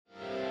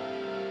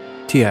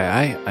TII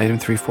Item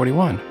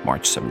 341,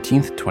 March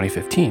 17th,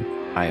 2015,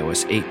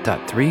 iOS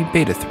 8.3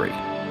 Beta 3.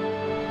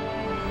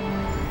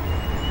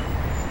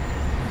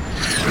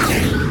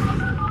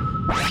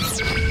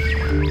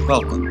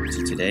 Welcome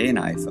to Today in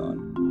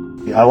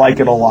iPhone. I like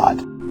it a lot.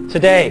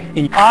 Today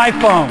in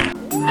iPhone.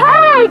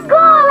 Hey, Google!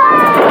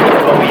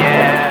 Oh,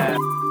 yeah.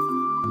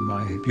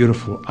 My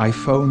beautiful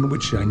iPhone,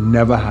 which I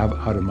never have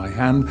out of my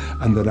hand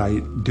and that I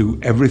do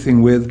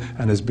everything with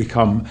and has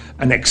become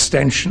an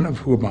extension of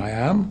who I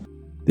am.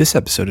 This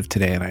episode of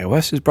Today in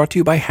iOS is brought to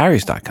you by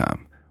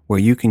Harrys.com, where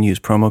you can use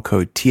promo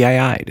code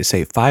TII to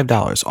save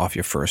 $5 off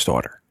your first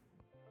order.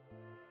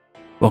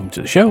 Welcome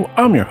to the show.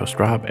 I'm your host,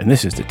 Rob, and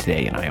this is the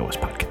Today in iOS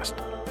podcast.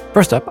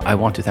 First up, I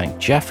want to thank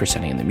Jeff for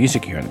sending in the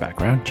music here in the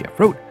background. Jeff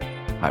wrote,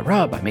 "Hi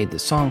Rob, I made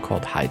this song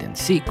called Hide and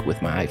Seek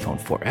with my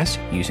iPhone 4S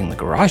using the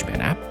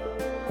GarageBand app.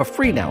 For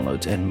free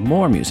downloads and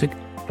more music,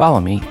 follow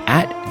me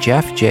at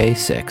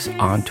JeffJ6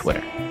 on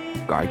Twitter.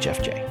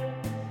 GuardJeffJ."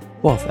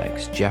 Well,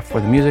 thanks, Jeff, for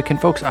the music,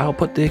 and folks, I'll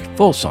put the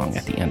full song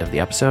at the end of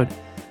the episode.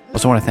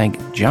 Also want to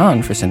thank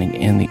John for sending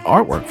in the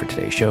artwork for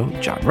today's show.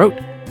 John wrote,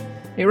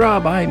 "Hey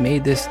Rob, I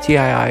made this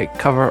TII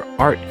cover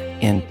art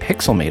in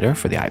Pixelmator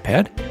for the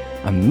iPad.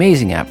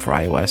 Amazing app for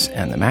iOS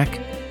and the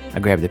Mac. I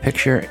grabbed the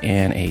picture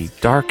in a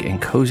dark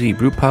and cozy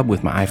brew pub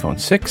with my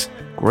iPhone 6.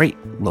 Great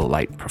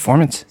low-light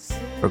performance.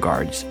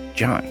 Regards,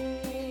 John."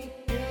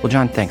 Well,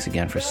 John, thanks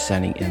again for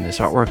sending in this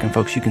artwork. And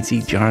folks, you can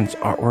see John's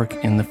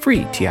artwork in the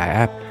free TI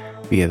app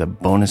via the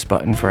bonus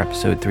button for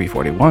episode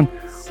 341,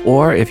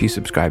 or if you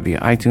subscribe via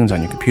iTunes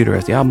on your computer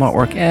as the album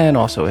artwork, and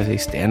also as a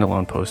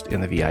standalone post in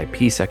the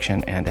VIP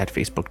section and at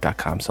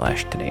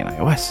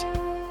facebook.com/todayinos.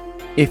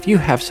 If you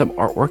have some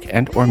artwork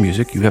and or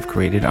music you have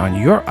created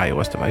on your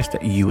iOS device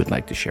that you would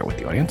like to share with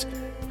the audience,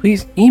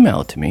 please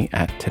email it to me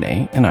at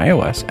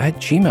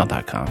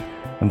todayinos@gmail.com.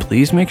 And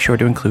please make sure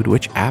to include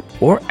which app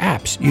or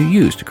apps you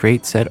use to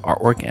create said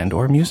artwork and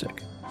or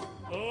music.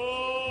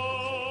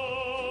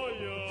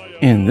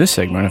 In this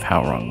segment of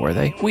How Wrong Were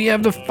They, we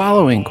have the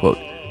following quote,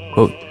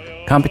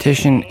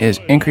 "Competition is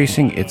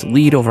increasing its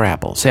lead over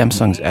Apple.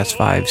 Samsung's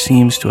S5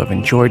 seems to have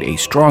enjoyed a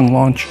strong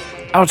launch,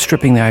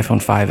 outstripping the iPhone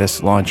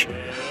 5S launch,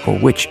 for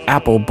which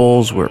Apple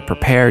bulls were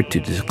prepared to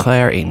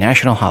declare a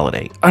national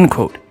holiday,"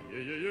 unquote.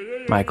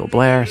 Michael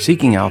Blair,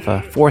 Seeking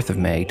Alpha, 4th of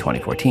May,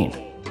 2014.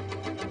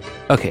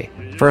 Okay,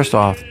 first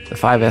off, the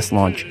 5S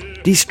launch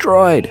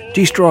destroyed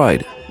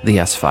the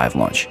S5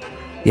 launch.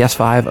 The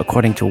S5,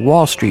 according to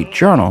Wall Street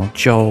Journal,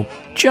 sold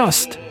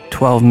just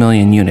 12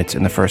 million units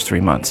in the first 3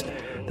 months.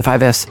 The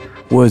 5S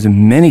was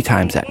many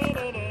times that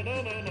number.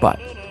 But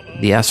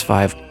the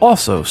S5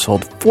 also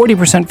sold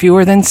 40%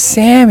 fewer than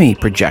Sammy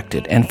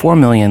projected and 4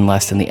 million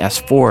less than the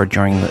S4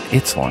 during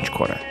its launch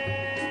quarter.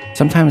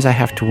 Sometimes I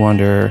have to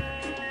wonder,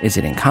 is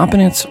it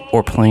incompetence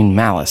or plain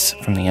malice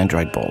from the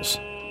Android bulls?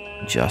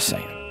 Just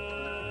saying.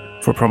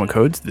 For promo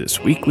codes this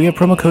week, we have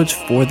promo codes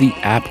for the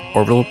app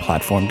Orbital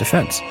Platform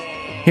Defense.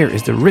 Here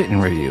is the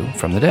written review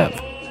from the dev.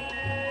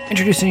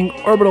 Introducing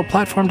Orbital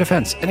Platform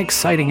Defense, an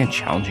exciting and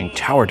challenging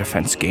tower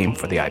defense game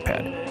for the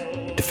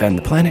iPad. Defend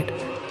the planet.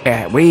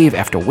 Wave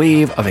after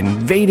wave of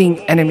invading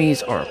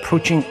enemies are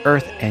approaching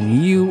Earth,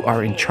 and you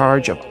are in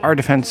charge of our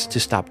defense to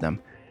stop them.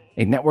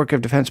 A network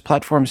of defense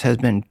platforms has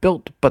been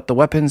built, but the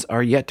weapons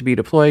are yet to be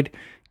deployed.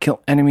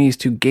 Kill enemies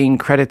to gain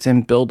credits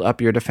and build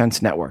up your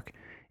defense network.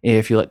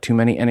 If you let too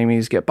many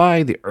enemies get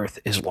by, the Earth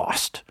is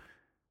lost.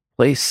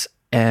 Place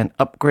and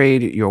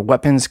upgrade your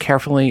weapons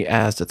carefully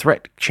as the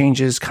threat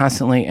changes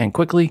constantly and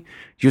quickly.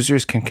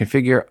 Users can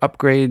configure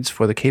upgrades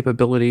for the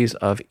capabilities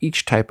of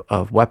each type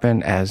of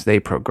weapon as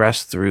they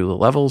progress through the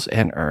levels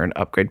and earn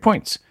upgrade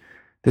points.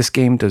 This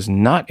game does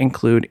not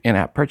include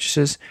in-app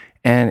purchases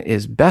and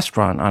is best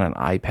run on an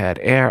iPad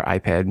Air,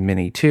 iPad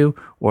Mini 2,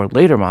 or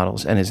later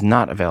models, and is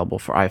not available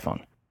for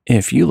iPhone.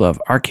 If you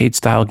love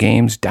arcade-style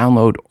games,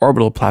 download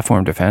Orbital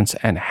Platform Defense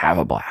and have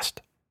a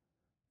blast.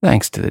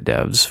 Thanks to the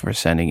devs for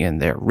sending in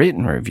their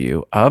written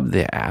review of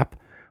the app,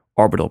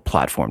 Orbital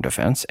Platform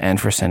Defense, and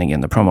for sending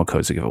in the promo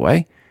codes to give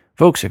away.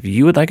 Folks, if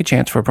you would like a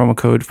chance for a promo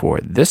code for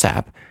this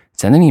app,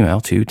 send an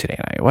email to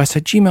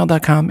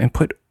todayinos@gmail.com and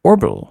put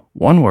Orbital,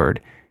 one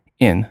word,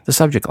 in the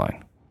subject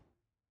line.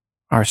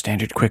 Our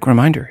standard quick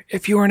reminder,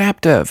 if you are an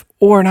app dev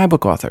or an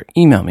iBook author,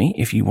 email me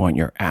if you want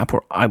your app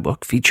or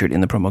iBook featured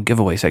in the promo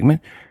giveaway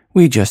segment.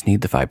 We just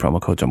need the 5 promo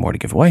codes or more to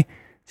give away.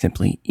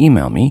 Simply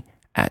email me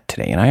at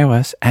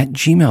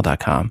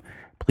todayinos@gmail.com.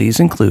 Please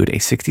include a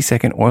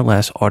 60-second or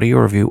less audio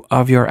review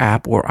of your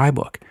app or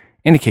iBook,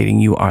 indicating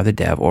you are the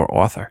dev or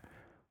author.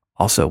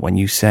 Also, when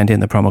you send in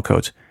the promo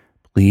codes,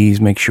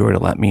 please make sure to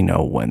let me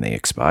know when they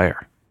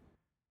expire.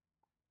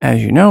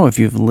 As you know, if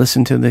you've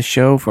listened to this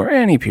show for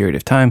any period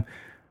of time,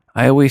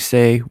 I always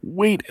say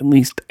wait at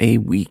least a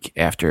week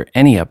after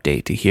any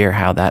update to hear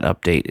how that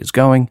update is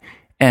going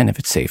and if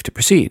it's safe to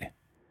proceed.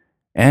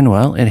 And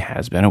well, it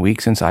has been a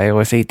week since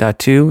iOS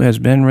 8.2 has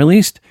been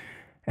released,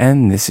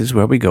 and this is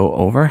where we go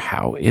over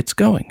how it's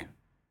going.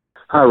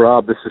 Hi,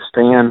 Rob. This is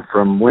Stan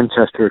from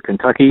Winchester,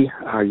 Kentucky.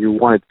 You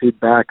wanted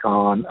feedback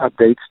on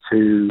updates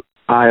to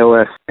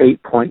iOS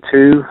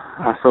 8.2.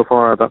 So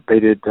far, I've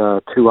updated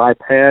 2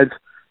 iPads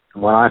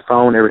and 1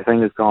 iPhone.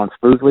 Everything has gone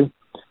smoothly.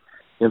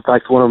 In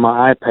fact, one of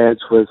my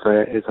iPads is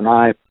an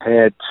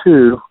iPad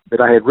 2 that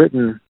I had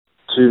written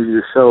to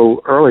your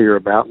show earlier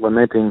about,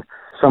 lamenting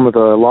some of the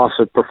loss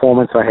of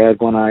performance I had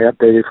when I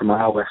updated from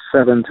iOS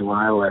 7 to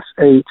iOS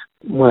 8.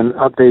 When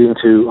updating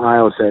to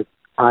iOS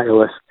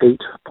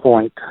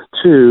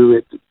 8.2,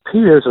 it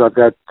appears that I've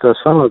got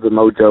some of the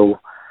mojo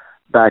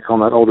back on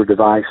that older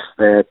device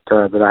that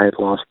I had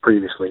lost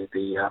previously.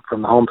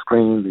 From the home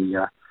screen,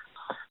 the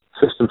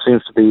system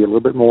seems to be a little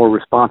bit more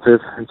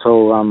responsive, and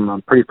so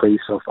I'm pretty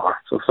pleased so far.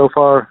 So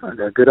far,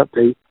 a good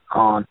update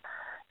on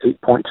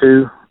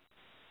 8.2.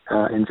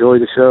 Enjoy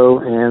the show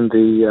and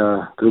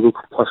the Google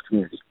Plus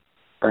community.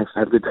 Thanks,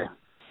 have a good day.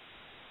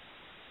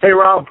 Hey,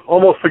 Rob,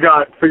 almost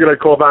forgot. Figured I'd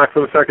call back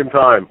for the second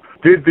time.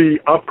 Did the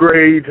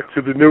upgrade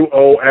to the new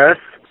OS,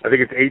 I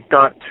think it's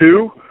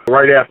 8.2,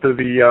 right after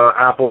the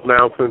Apple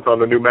announcements on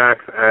the new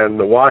Macs and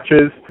the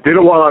watches. Did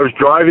it while I was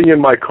driving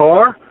in my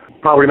car.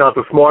 Probably not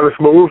the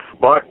smartest move,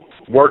 but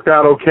worked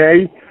out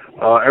okay.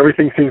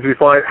 Everything seems to be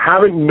fine.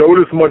 Haven't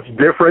noticed much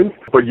difference,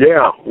 but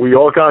yeah, we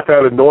all got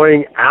that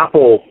annoying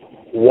Apple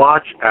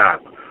Watch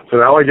app. So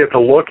now I get to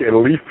look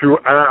and leaf through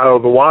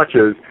the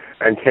watches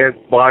and can't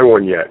buy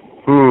one yet.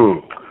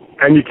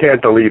 And you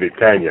can't delete it,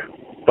 can you?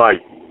 Bye.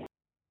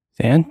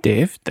 And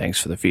Dave, thanks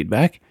for the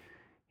feedback.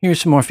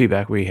 Here's some more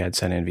feedback we had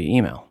sent in via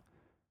email.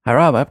 Hi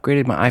Rob, I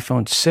upgraded my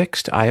iPhone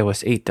 6 to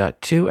iOS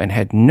 8.2 and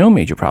had no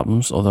major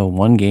problems, although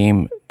one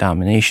game,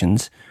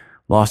 Dominations,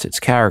 lost its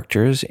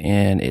characters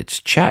in its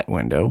chat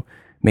window,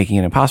 making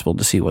it impossible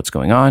to see what's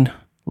going on.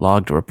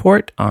 Logged a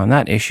report on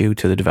that issue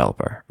to the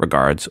developer.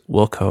 Regards,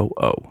 Wilco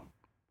O.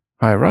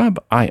 Hi Rob,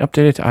 I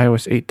updated to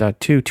iOS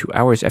 8.2 2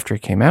 hours after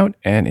it came out,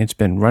 and it's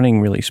been running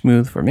really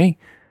smooth for me.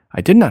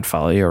 I did not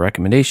follow your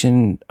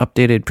recommendation,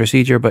 updated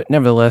procedure, but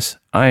nevertheless,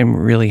 I'm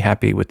really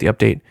happy with the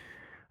update.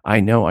 I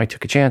know I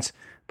took a chance,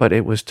 but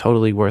it was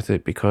totally worth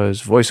it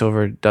because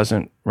VoiceOver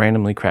doesn't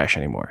randomly crash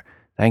anymore.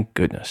 Thank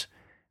goodness.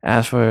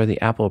 As for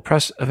the Apple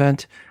press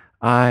event,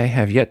 I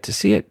have yet to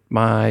see it.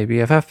 My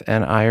BFF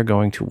and I are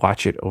going to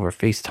watch it over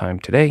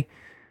FaceTime today.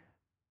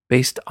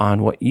 Based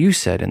on what you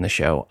said in the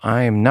show,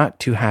 I am not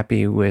too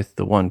happy with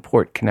the one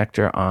port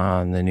connector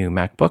on the new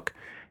MacBook.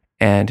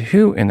 And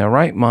who in their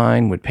right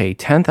mind would pay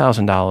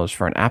 $10,000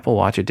 for an Apple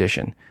Watch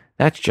edition?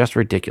 That's just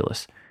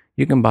ridiculous.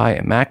 You can buy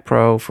a Mac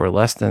Pro for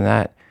less than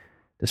that.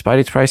 Despite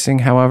its pricing,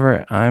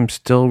 however, I'm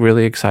still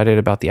really excited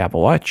about the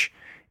Apple Watch.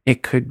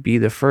 It could be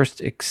the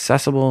first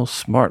accessible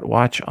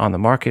smartwatch on the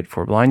market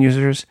for blind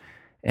users.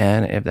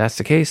 And if that's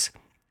the case,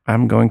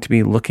 I'm going to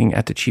be looking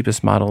at the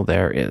cheapest model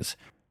there is.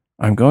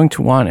 I'm going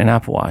to want an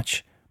Apple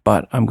Watch,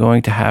 but I'm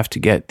going to have to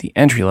get the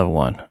entry-level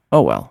one.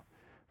 Oh well.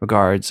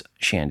 Regards,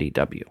 Shandy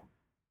W.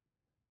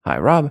 Hi,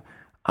 Rob.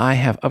 I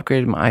have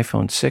upgraded my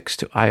iPhone 6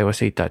 to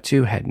iOS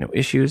 8.2, had no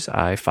issues.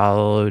 I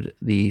followed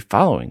the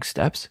following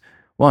steps.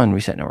 1.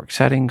 Reset network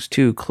settings.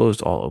 2.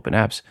 Closed all open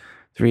apps.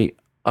 3.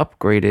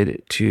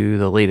 Upgraded to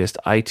the latest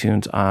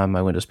iTunes on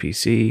my Windows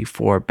PC.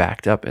 4.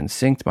 Backed up and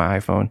synced my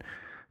iPhone.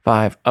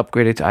 5.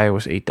 Upgraded to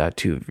iOS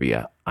 8.2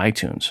 via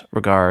iTunes.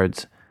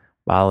 Regards,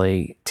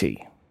 Bali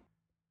T.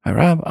 Hi,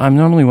 Rob. I'm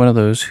normally one of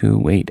those who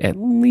wait at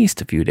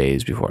least a few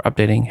days before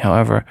updating.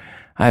 However,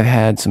 I've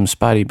had some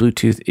spotty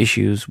Bluetooth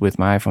issues with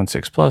my iPhone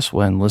 6 Plus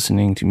when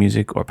listening to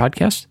music or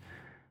podcasts.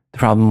 The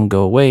problem would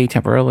go away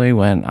temporarily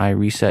when I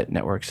reset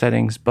network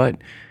settings, but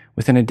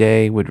within a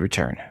day would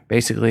return.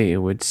 Basically, it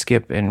would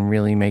skip and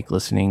really make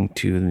listening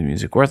to the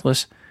music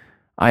worthless.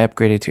 I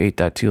upgraded to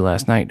 8.2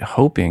 last night,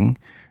 hoping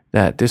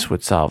that this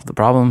would solve the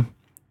problem.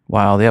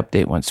 While the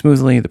update went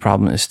smoothly, the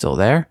problem is still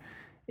there.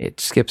 It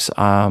skips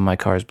my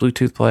car's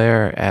Bluetooth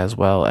player as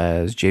well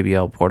as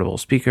JBL portable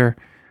speaker,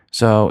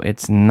 so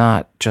it's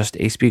not just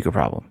a speaker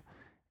problem.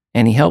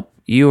 Any help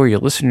you or your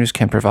listeners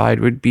can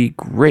provide would be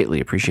greatly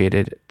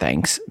appreciated.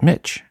 Thanks,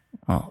 Mitch.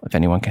 Well, if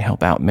anyone can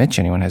help out Mitch,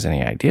 anyone has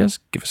any ideas,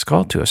 give us a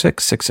call,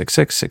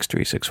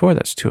 206-666-6364.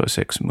 That's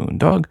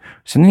 206-MOON-DOG.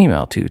 Send an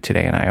email to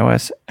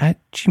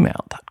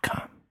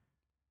todayinios@gmail.com.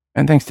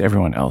 And thanks to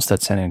everyone else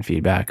that sent in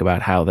feedback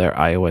about how their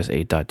iOS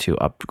 8.2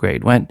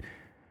 upgrade went.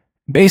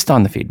 Based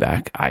on the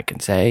feedback, I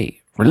can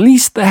say,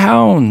 release the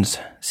hounds.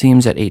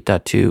 Seems that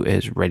 8.2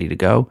 is ready to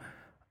go.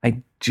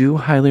 I do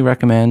highly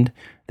recommend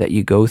that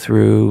you go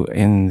through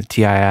in the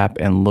TI app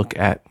and look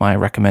at my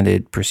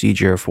recommended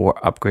procedure for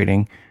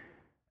upgrading.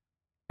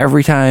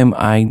 Every time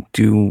I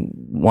do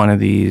one of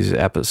these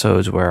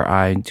episodes where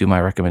I do my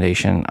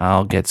recommendation,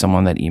 I'll get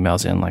someone that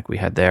emails in like we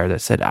had there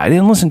that said, I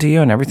didn't listen to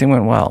you and everything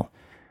went well.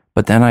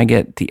 But then I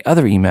get the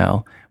other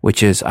email,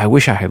 which is, I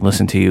wish I had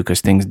listened to you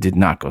because things did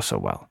not go so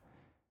well.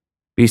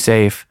 Be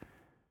safe.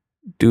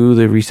 Do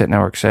the reset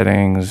network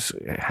settings.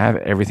 Have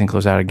everything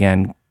close out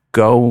again.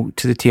 Go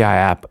to the TI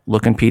app.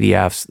 Look in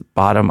PDFs. The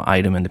bottom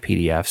item in the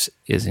PDFs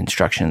is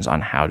instructions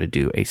on how to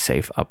do a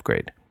safe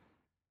upgrade.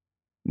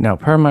 Now,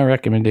 per my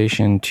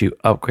recommendation to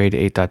upgrade to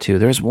 8.2,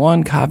 there's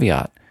one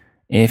caveat.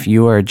 If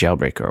you are a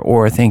jailbreaker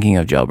or thinking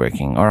of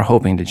jailbreaking or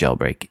hoping to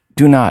jailbreak,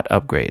 do not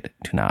upgrade.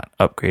 Do not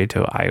upgrade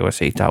to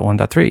iOS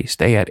 8.1.3.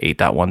 Stay at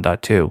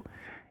 8.1.2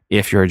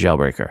 if you're a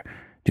jailbreaker.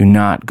 Do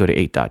not go to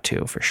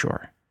 8.2 for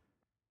sure.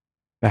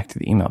 Back to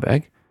the email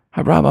bag.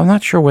 Hi, Rob. I'm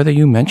not sure whether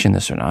you mentioned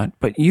this or not,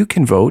 but you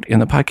can vote in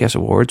the podcast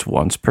awards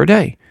once per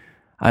day.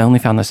 I only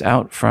found this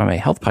out from a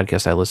health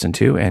podcast I listened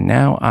to, and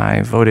now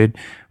I voted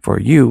for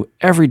you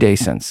every day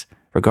since.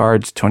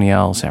 Regards, Tony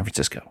L., San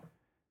Francisco.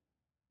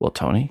 Well,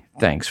 Tony,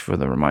 thanks for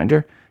the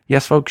reminder.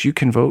 Yes, folks, you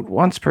can vote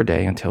once per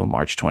day until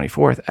March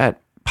 24th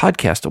at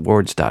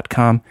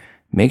podcastawards.com.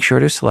 Make sure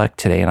to select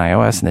Today in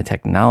iOS in the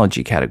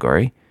technology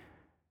category.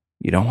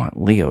 You don't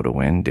want Leo to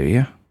win, do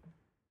you?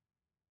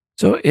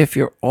 So if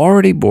you're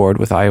already bored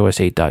with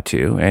iOS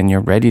 8.2 and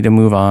you're ready to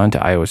move on to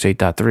iOS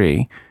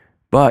 8.3,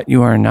 but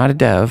you are not a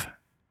dev,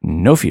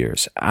 no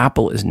fears.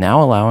 Apple is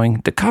now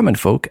allowing the common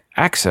folk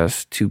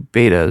access to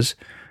betas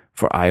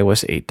for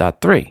iOS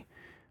 8.3.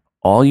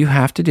 All you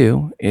have to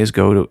do is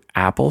go to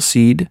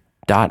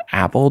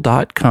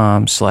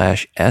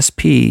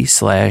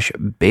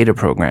appleseed.apple.com/sp/beta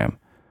program.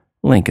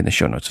 Link in the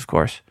show notes, of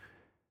course.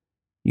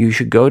 You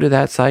should go to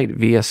that site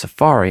via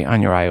Safari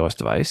on your iOS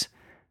device,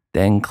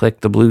 then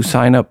click the blue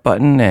sign up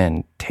button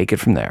and take it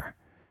from there.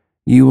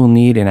 You will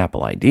need an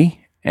Apple ID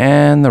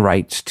and the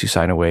rights to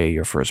sign away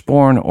your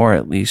firstborn or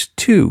at least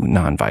 2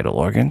 non-vital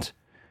organs.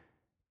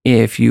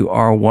 If you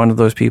are one of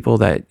those people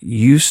that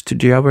used to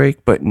jailbreak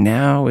but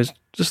now is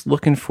just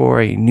looking for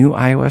a new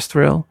iOS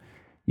thrill,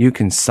 you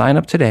can sign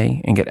up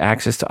today and get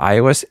access to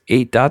iOS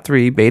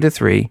 8.3 Beta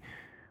 3,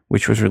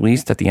 which was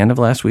released at the end of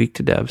last week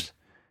to devs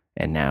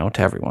and now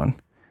to everyone.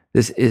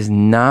 This is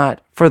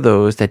not for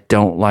those that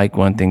don't like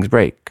when things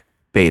break.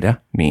 Beta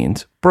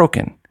means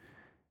broken,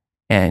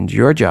 and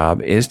your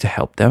job is to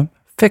help them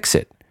fix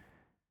it.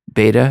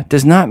 Beta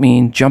does not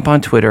mean jump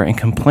on Twitter and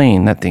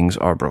complain that things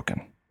are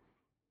broken.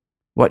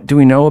 What do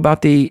we know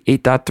about the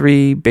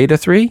 8.3 Beta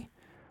 3?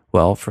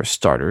 Well, for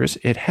starters,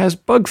 it has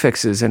bug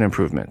fixes and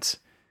improvements.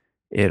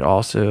 It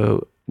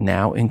also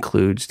now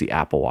includes the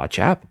Apple Watch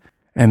app,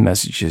 and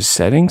Messages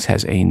settings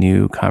has a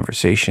new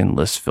conversation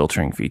list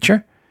filtering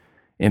feature.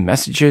 In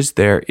Messages,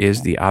 there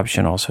is the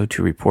option also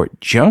to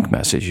report junk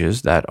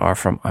messages that are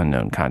from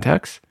unknown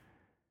contacts.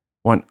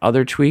 One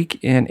other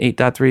tweak in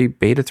 8.3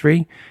 Beta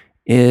 3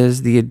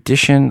 is the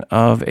addition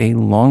of a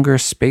longer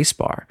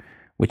spacebar,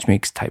 which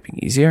makes typing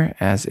easier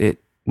as it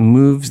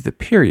moves the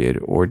period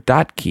or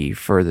dot key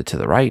further to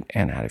the right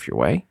and out of your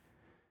way.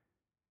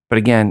 But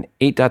again,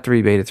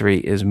 8.3 Beta 3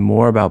 is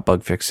more about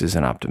bug fixes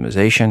and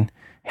optimization,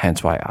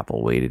 hence why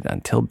Apple waited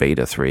until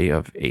Beta 3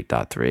 of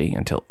 8.3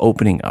 until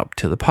opening up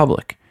to the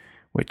public,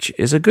 which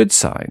is a good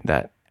sign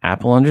that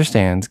Apple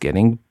understands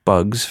getting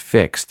bugs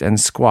fixed and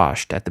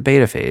squashed at the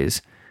beta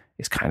phase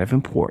is kind of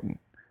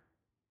important.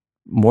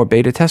 More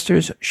beta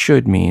testers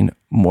should mean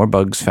more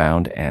bugs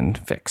found and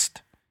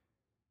fixed.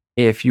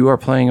 If you are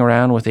playing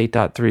around with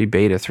 8.3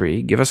 Beta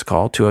 3, give us a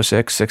call,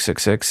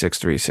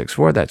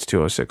 206-666-6364, that's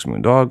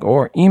 206-MOONDOG,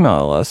 or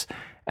email us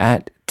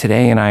at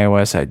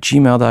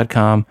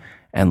todayinios@gmail.com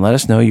and let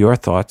us know your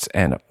thoughts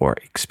and or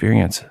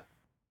experience.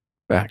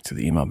 Back to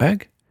the email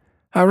bag.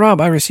 Hi, Rob.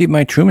 I received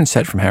my Truman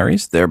set from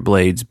Harry's. Their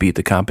blades beat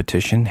the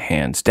competition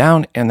hands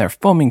down, and their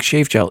foaming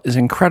shave gel is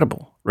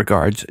incredible.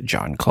 Regards,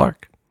 John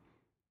Clark.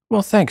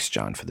 Well, thanks,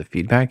 John, for the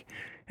feedback,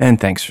 and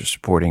thanks for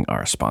supporting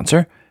our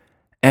sponsor.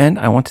 And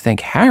I want to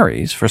thank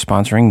Harry's for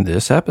sponsoring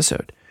this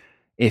episode.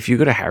 If you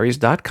go to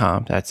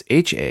harrys.com, that's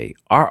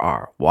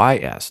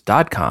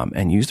HARRYS.com,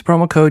 and use the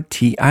promo code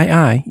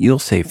TII, you'll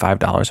save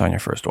 $5 on your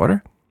first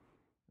order.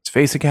 Let's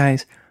face it,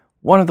 guys.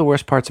 One of the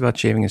worst parts about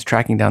shaving is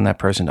tracking down that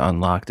person to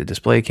unlock the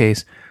display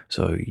case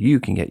so you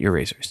can get your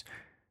razors.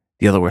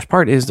 The other worst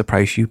part is the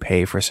price you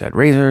pay for said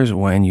razors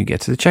when you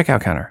get to the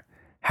checkout counter.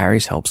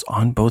 Harry's helps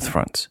on both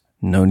fronts.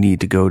 No need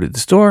to go to the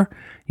store.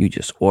 You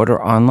just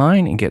order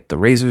online and get the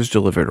razors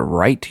delivered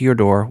right to your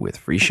door with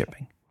free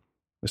shipping.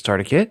 The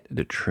starter kit,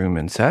 the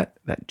Truman set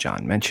that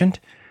John mentioned,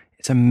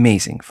 it's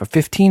amazing. For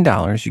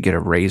 $15, you get a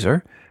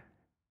razor,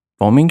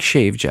 foaming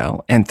shave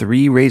gel, and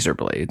 3 razor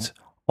blades,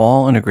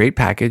 all in a great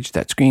package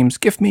that screams,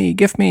 "Gift me,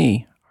 gift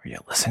me." Are you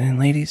listening,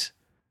 ladies?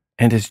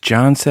 And as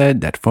John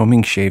said, that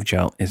foaming shave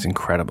gel is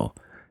incredible.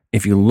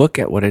 If you look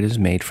at what it is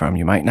made from,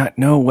 you might not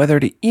know whether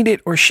to eat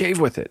it or shave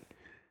with it.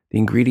 The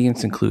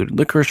ingredients include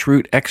licorice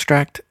root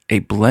extract, a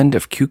blend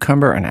of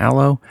cucumber and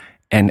aloe,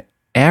 and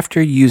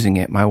after using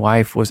it, my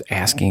wife was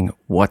asking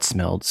what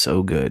smelled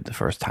so good the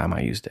first time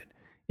I used it.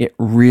 It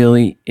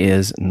really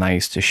is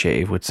nice to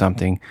shave with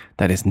something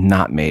that is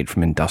not made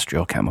from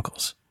industrial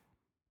chemicals.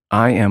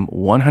 I am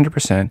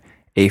 100%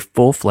 a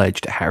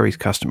full-fledged Harry's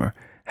customer,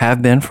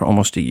 have been for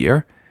almost a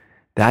year.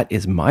 That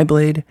is my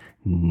blade,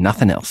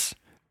 nothing else.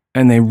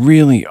 And they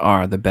really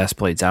are the best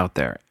blades out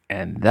there,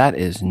 and that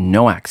is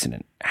no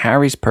accident.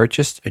 Harry's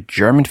purchased a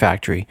German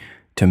factory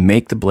to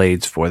make the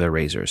blades for their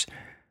razors.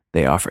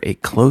 They offer a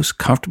close,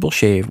 comfortable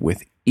shave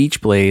with each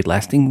blade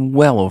lasting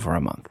well over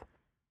a month.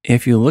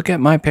 If you look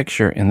at my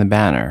picture in the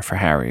banner for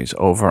Harry's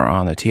over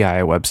on the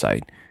TIA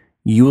website,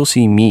 you will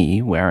see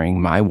me wearing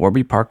my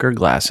Warby Parker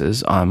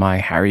glasses on my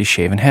Harry's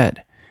shaven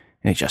head.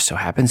 And it just so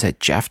happens that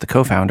Jeff, the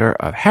co-founder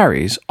of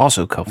Harry's,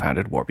 also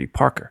co-founded Warby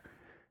Parker.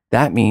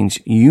 That means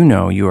you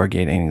know you are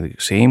getting the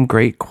same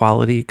great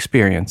quality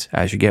experience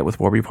as you get with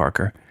Warby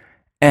Parker,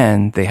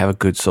 and they have a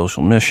good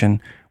social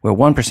mission where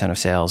 1% of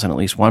sales and at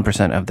least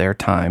 1% of their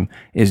time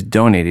is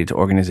donated to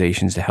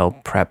organizations to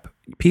help prep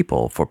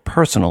people for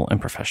personal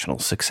and professional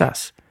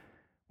success.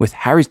 With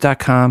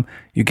Harrys.com,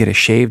 you get a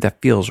shave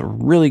that feels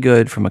really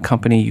good from a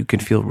company you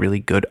can feel really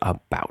good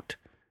about.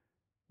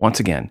 Once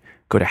again,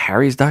 go to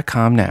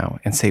Harrys.com now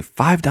and save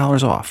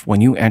 $5 off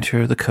when you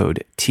enter the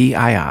code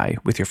TII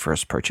with your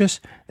first purchase.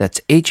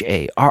 That's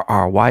HARRYS.com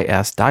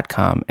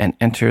and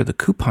enter the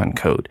coupon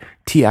code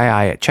TII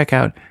at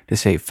checkout to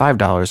save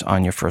 $5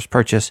 on your first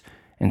purchase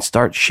and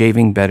start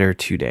shaving better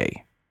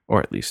today,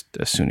 or at least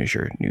as soon as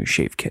your new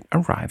shave kit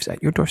arrives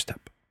at your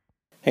doorstep.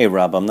 Hey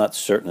Rob, I'm not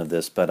certain of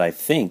this, but I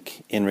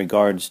think in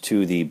regards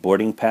to the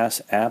boarding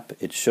pass app,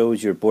 it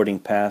shows your boarding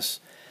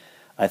pass.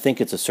 I think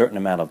it's a certain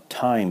amount of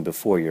time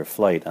before your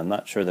flight. I'm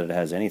not sure that it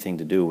has anything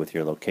to do with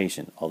your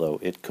location, although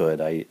it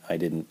could. I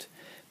didn't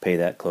pay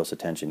that close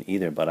attention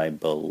either, but I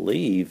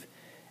believe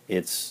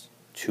it's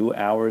 2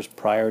 hours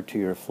prior to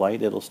your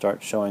flight it'll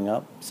start showing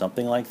up,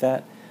 something like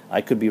that.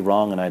 I could be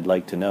wrong, and I'd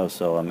like to know,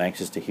 so I'm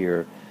anxious to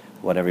hear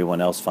what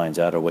everyone else finds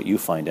out or what you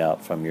find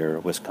out from your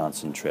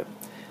Wisconsin trip.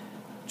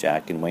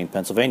 Jack in Wayne,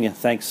 Pennsylvania.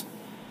 Thanks.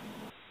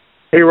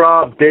 Hey,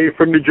 Rob. Dave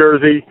from New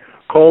Jersey.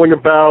 Calling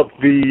about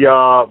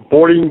the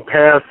boarding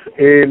pass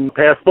in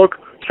Passbook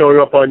showing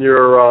up on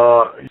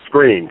your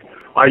screen.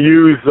 I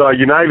use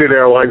United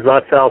Airlines,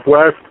 not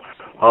Southwest.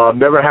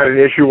 Never had an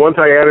issue. Once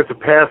I add it to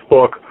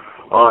Passbook,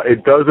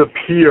 it does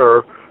appear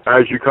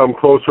as you come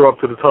closer up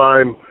to the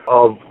time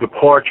of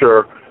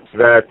departure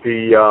that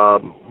the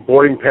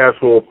boarding pass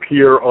will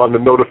appear on the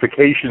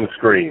notification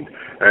screen.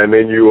 And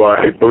then you,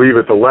 I believe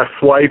it's a left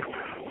swipe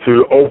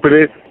to open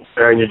it,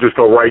 and you just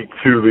go right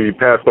to the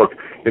Passbook.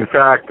 In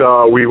fact,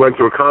 we went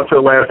to a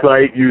concert last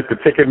night, used the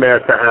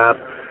Ticketmaster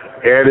app,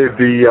 added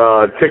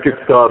the ticket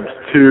stubs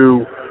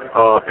to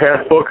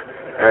Passbook,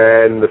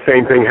 and the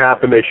same thing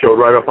happened. They showed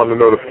right up on the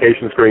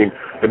notification screen.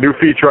 The new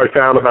feature I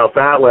found about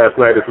that last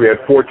night is we had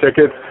 4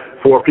 tickets,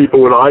 4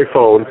 people with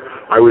iPhones.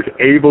 I was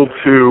able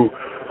to,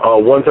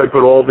 once I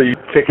put all the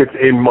tickets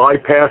in my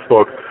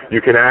Passbook,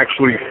 you can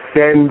actually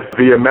send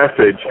via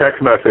message, text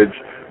message,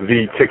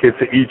 the ticket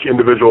to each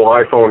individual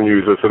iPhone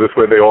user, so this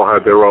way they all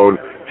have their own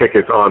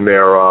tickets on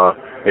their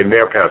in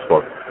their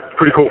Passbook.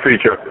 Pretty cool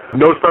feature.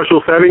 No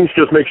special settings,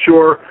 just make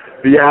sure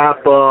the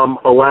app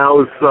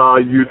allows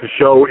you to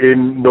show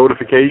in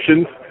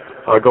notifications,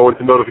 go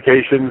into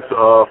notifications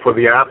for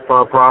the app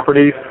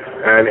properties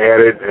and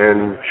add it,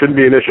 and shouldn't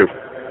be an issue.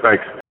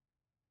 Thanks.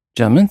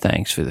 Gentlemen,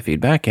 thanks for the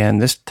feedback.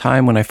 And this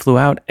time when I flew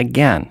out,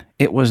 again,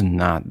 it was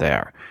not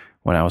there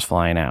when I was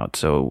flying out.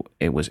 So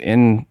it was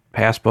in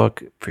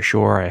Passbook for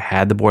sure. I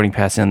had the boarding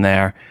pass in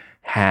there,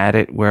 had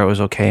it where it was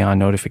okay on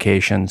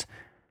notifications.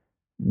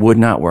 Would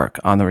not work.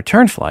 On the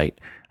return flight,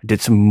 I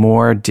did some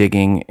more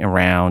digging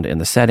around in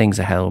the settings.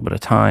 I had a little bit of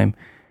time.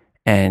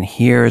 And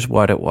here's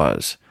what it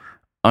was.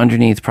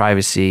 Underneath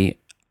privacy,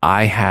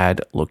 I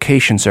had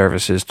location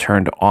services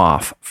turned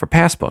off for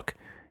Passbook.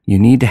 You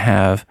need to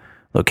have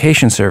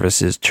location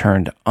services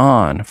turned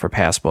on for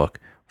Passbook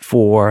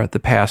for the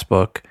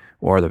Passbook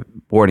or the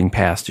boarding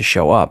pass to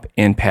show up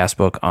in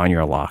Passbook on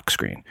your lock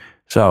screen.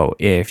 So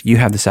if you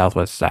have the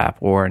Southwest app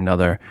or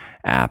another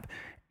app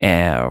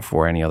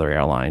for any other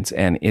airlines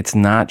and it's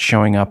not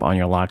showing up on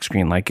your lock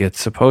screen like it's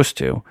supposed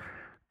to,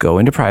 go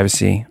into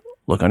privacy,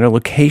 look under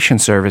location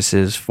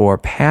services for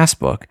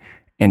Passbook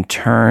and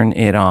turn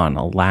it on.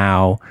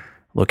 Allow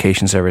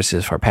location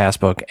services for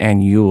Passbook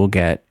and you will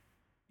get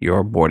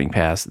your boarding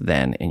pass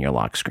then in your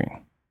lock screen.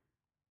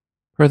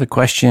 For the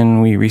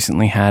question we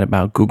recently had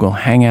about Google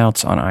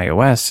Hangouts on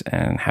iOS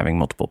and having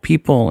multiple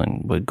people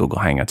and would Google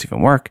Hangouts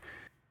even work,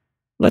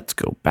 let's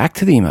go back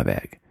to the email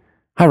bag.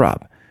 Hi,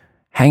 Rob.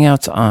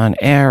 Hangouts on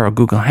Air or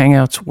Google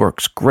Hangouts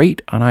works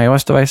great on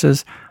iOS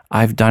devices.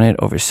 I've done it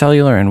over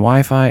cellular and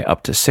Wi-Fi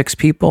up to 6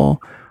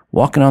 people.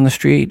 Walking on the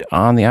street,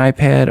 on the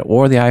iPad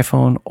or the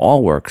iPhone,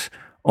 all works.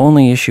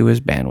 Only issue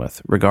is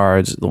bandwidth.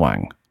 Regards, the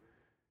Wang.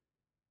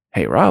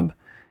 Hey, Rob.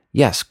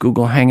 Yes,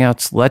 Google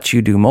Hangouts lets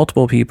you do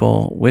multiple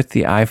people with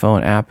the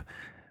iPhone app.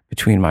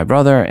 Between my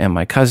brother and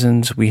my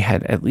cousins, we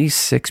had at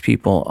least 6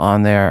 people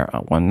on there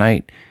one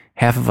night.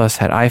 Half of us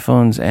had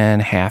iPhones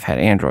and half had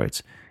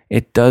Androids.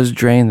 It does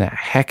drain the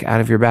heck out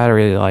of your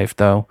battery life,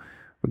 though.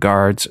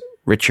 Regards,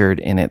 Richard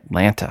in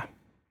Atlanta.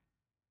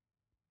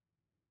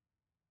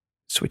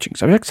 Switching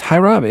subjects. Hi,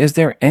 Rob. Is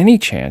there any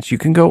chance you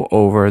can go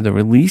over the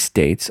release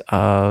dates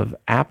of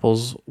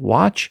Apple's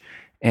Watch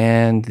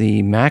and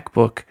the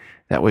MacBook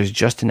that was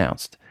just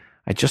announced?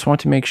 I just want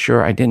to make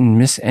sure I didn't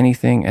miss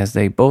anything as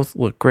they both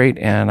look great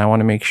and I want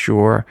to make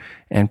sure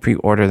and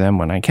pre-order them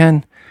when I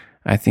can.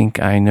 I think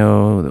I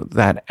know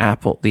that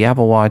the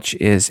Apple Watch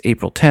is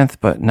April 10th,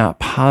 but not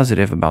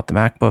positive about the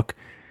MacBook.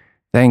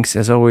 Thanks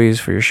as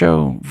always for your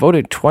show.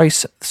 Voted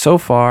twice so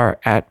far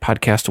at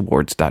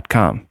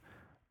podcastawards.com.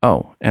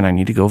 Oh, and I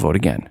need to go vote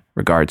again.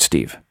 Regards,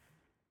 Steve.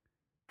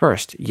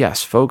 First,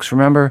 yes, folks,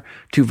 remember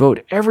to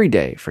vote every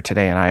day for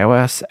Today in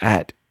iOS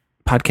at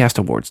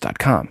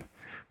podcastawards.com.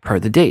 Per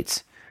the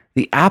dates,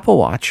 the Apple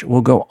Watch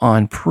will go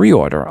on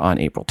pre-order on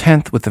April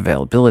 10th with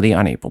availability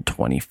on April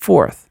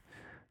 24th.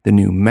 The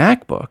new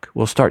MacBook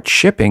will start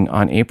shipping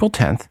on April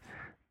 10th.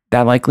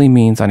 That likely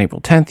means on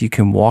April 10th you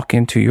can walk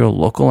into your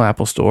local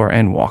Apple store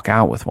and walk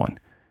out with one.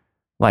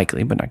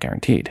 Likely, but not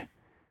guaranteed.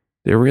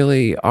 There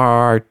really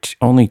are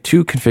only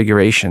two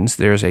configurations.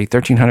 There's a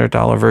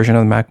 $1,300 version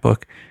of the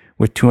MacBook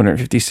with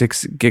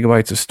 256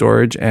 gigabytes of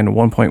storage and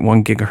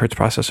 1.1 gigahertz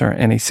processor,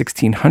 and a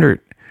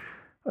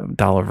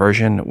 $1,600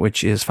 version,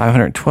 which is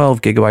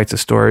 512 gigabytes of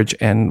storage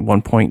and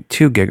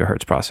 1.2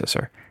 gigahertz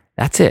processor.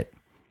 That's it.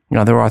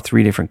 Now, there are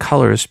three different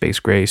colors, space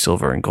gray,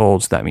 silver, and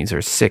gold. So that means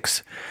there's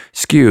 6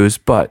 SKUs,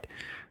 but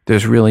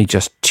there's really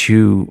just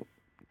 2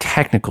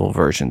 technical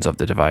versions of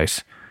the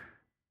device,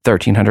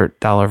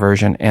 $1,300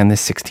 version and the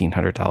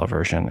 $1,600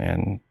 version.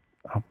 And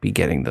I'll be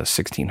getting the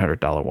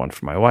 $1,600 one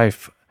for my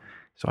wife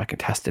so I can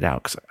test it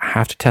out, because I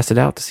have to test it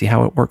out to see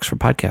how it works for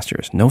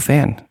podcasters. No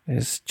fan.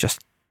 It's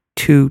just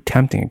too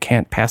tempting. I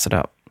can't pass it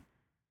up.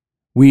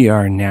 We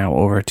are now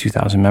over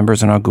 2,000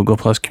 members in our Google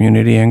Plus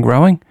community and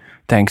growing.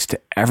 Thanks to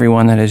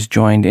everyone that has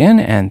joined in,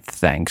 and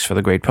thanks for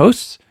the great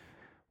posts.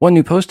 One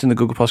new post in the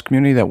Google Plus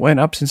community that went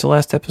up since the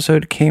last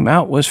episode came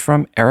out was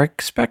from Eric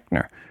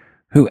Speckner,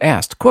 who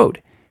asked, quote,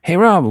 "Hey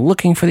Rob,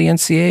 looking for the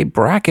NCAA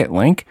bracket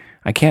link.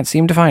 I can't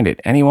seem to find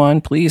it.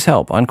 Anyone, please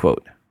help,"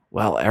 unquote.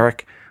 Well,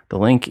 Eric, the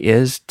link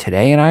is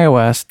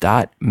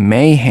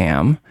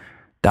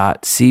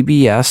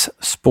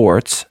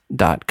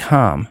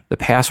todayinios.mayhem.cbssports.com. The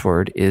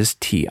password is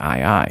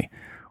TII.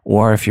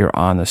 Or if you're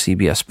on the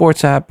CBS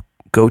Sports app,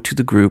 go to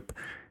the group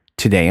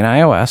Today in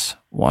iOS,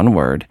 one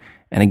word,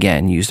 and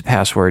again, use the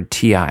password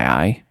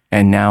TII.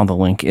 And now the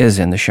link is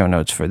in the show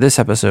notes for this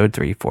episode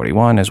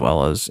 341, as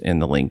well as in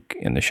the link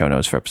in the show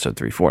notes for episode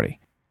 340.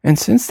 And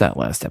since that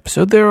last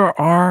episode, there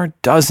are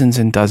dozens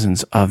and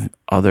dozens of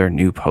other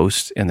new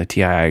posts in the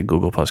TII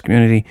Google Plus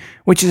community,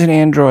 which is an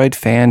Android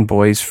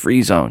fanboys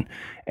free zone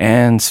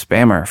and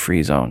spammer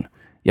free zone.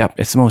 Yep,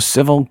 it's the most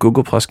civil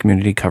Google Plus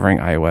community covering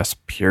iOS,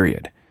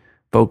 period.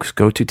 Folks,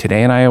 go to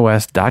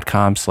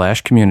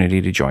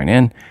todayinios.com/community to join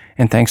in.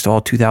 And thanks to all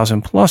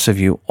 2,000 plus of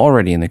you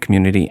already in the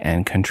community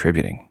and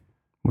contributing.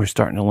 We're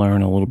starting to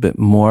learn a little bit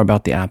more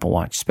about the Apple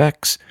Watch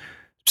specs,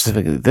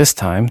 specifically this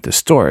time, the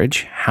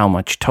storage, how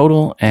much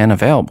total and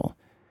available.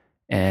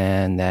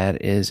 And that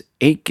is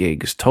 8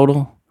 gigs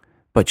total,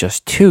 but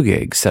just 2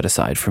 gigs set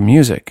aside for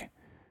music.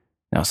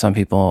 Now, some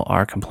people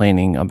are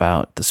complaining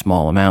about the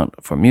small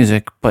amount for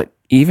music, but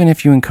even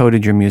if you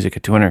encoded your music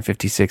at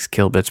 256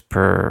 kilobits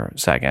per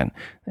second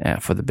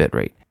for the bit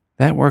rate,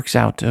 that works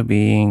out to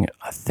being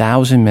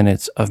 1,000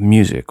 minutes of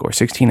music or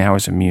 16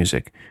 hours of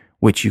music,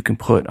 which you can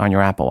put on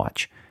your Apple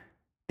Watch.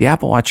 The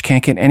Apple Watch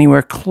can't get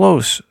anywhere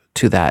close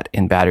to that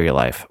in battery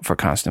life for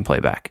constant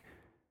playback.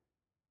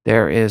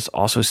 There is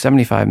also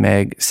 75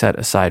 meg set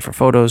aside for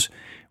photos,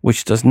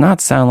 which does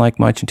not sound like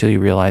much until you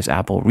realize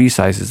Apple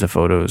resizes the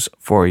photos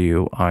for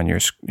you on your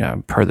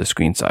per the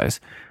screen size,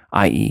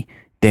 i.e.,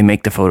 they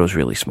make the photos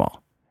really small.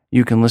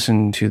 You can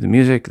listen to the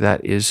music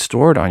that is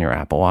stored on your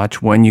Apple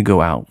Watch when you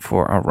go out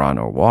for a run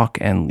or walk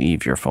and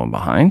leave your phone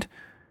behind.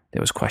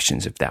 There was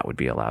questions if that would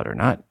be allowed or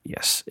not.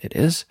 Yes, it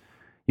is.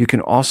 You can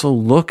also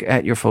look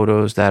at your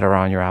photos that are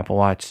on your Apple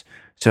Watch.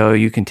 So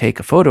you can take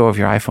a photo of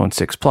your iPhone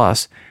 6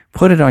 Plus,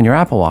 put it on your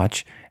Apple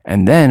Watch,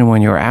 and then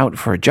when you're out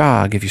for a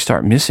jog, if you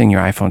start missing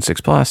your iPhone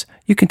 6 Plus,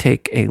 you can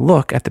take a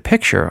look at the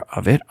picture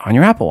of it on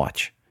your Apple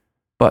Watch.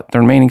 But the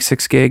remaining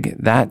 6 gig,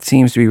 that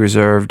seems to be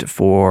reserved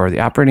for the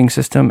operating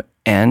system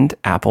and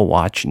Apple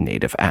Watch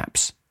native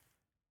apps.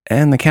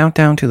 And the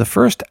countdown to the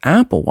first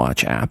Apple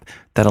Watch app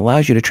that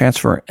allows you to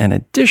transfer an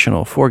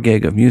additional 4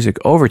 gig of music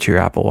over to your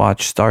Apple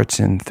Watch starts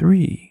in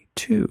 3,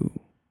 2,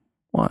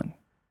 1.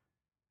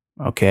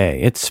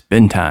 Okay, it's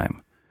spin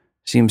time.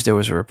 Seems there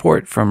was a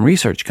report from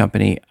research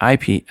company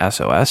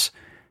IPSOS.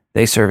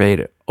 They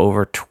surveyed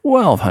over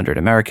 1,200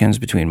 Americans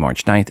between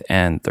March 9th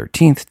and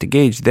 13th to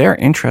gauge their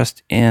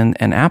interest in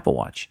an Apple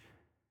Watch.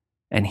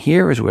 And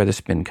here is where the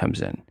spin comes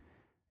in,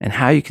 and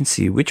how you can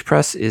see which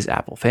press is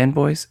Apple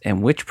fanboys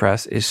and which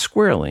press is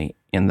squarely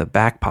in the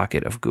back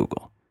pocket of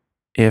Google.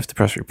 If the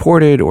press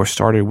reported or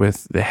started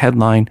with the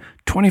headline,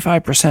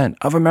 25%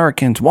 of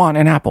Americans want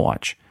an Apple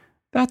Watch,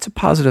 that's a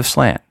positive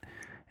slant,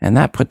 and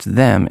that puts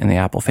them in the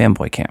Apple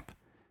fanboy camp.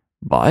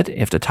 But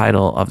if the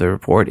title of the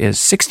report is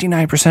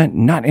 69%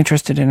 not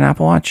interested in an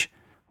Apple Watch,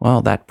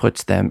 well, that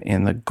puts them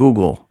in the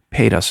Google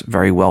paid us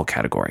very well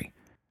category.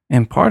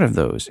 And part of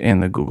those in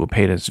the Google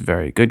paid us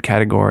very good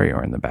category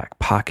or in the back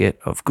pocket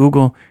of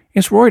Google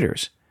is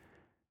Reuters.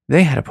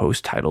 They had a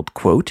post titled,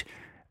 quote,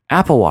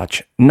 Apple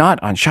Watch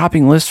not on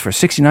shopping lists for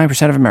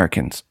 69% of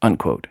Americans,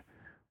 unquote.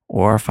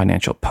 Or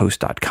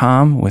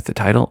financialpost.com with the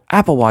title,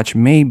 Apple Watch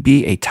may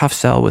be a tough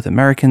sell with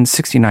Americans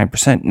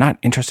 69% not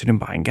interested in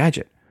buying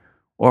gadget.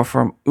 Or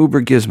from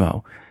Uber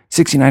Gizmo,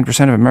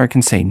 69% of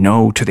Americans say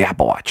no to the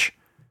Apple Watch.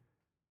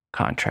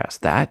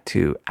 Contrast that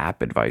to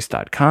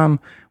appadvice.com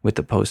with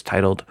the post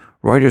titled,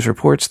 Reuters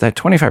reports that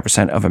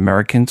 25% of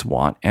Americans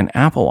want an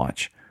Apple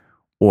Watch.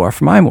 Or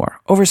from iMore,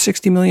 over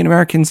 60 million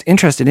Americans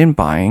interested in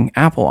buying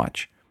Apple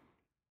Watch.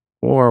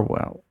 Or,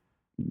 well,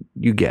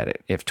 you get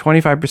it. If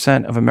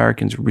 25% of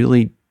Americans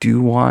really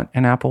do want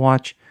an Apple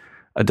Watch,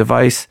 a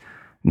device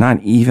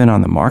not even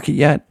on the market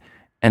yet,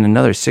 and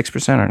another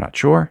 6% are not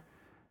sure,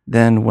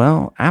 then,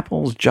 well,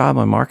 Apple's job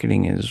on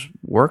marketing is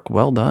work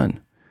well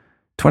done.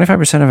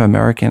 25% of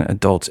American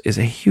adults is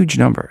a huge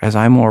number. As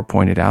iMore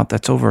pointed out,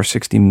 that's over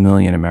 60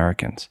 million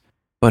Americans.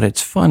 But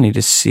it's funny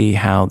to see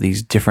how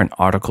these different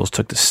articles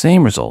took the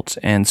same results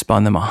and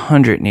spun them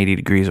 180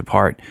 degrees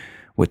apart,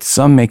 with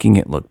some making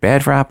it look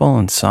bad for Apple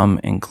and some,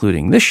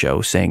 including this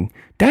show, saying,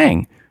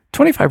 dang,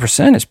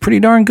 25% is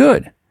pretty darn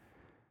good.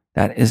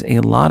 That is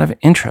a lot of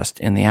interest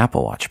in the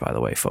Apple Watch, by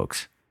the way,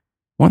 folks.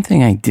 One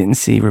thing I didn't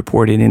see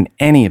reported in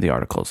any of the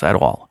articles at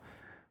all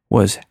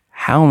was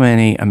how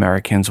many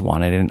Americans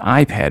wanted an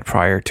iPad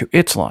prior to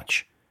its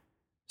launch.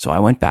 So I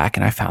went back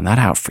and I found that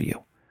out for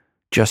you.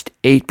 Just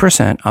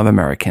 8% of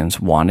Americans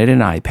wanted an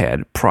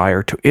iPad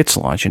prior to its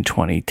launch in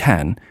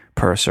 2010,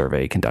 per a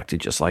survey conducted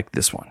just like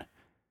this one.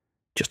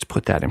 Just to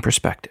put that in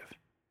perspective.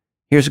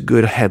 Here's a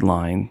good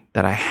headline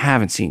that I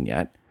haven't seen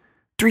yet.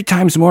 3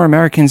 times more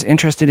Americans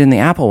interested in the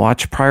Apple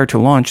Watch prior to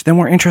launch than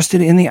were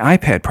interested in the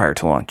iPad prior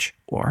to launch.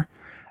 Or,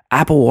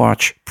 Apple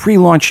Watch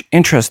pre-launch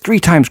interest 3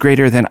 times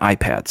greater than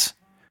iPads.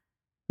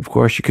 Of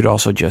course, you could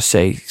also just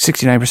say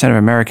 69% of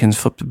Americans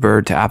flipped the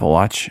bird to Apple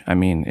Watch. I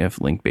mean,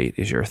 if link bait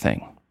is your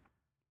thing.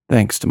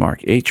 Thanks to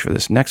Mark H. for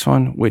this next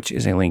one, which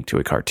is a link to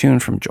a cartoon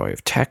from Joy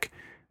of Tech,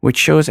 which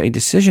shows a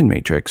decision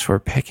matrix for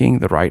picking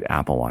the right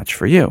Apple Watch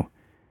for you.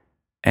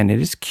 And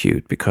it is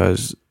cute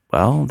because,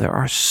 well, there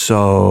are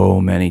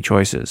so many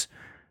choices.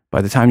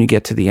 By the time you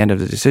get to the end of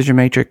the decision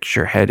matrix,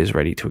 your head is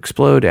ready to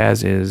explode,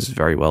 as is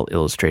very well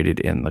illustrated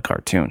in the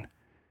cartoon.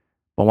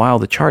 But while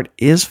the chart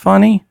is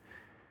funny,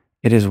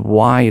 it is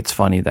why it's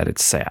funny that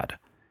it's sad.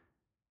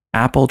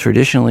 Apple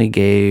traditionally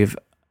gave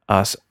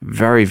us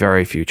very,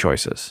 very few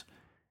choices,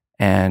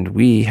 and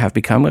we have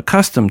become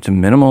accustomed to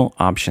minimal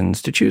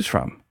options to choose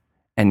from.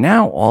 And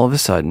now, all of a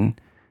sudden,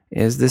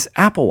 is this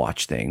Apple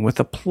Watch thing with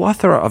a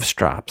plethora of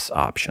straps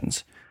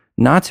options,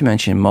 not to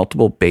mention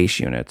multiple base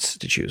units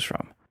to choose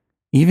from.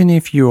 Even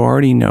if you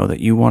already know that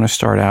you want to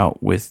start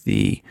out with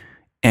the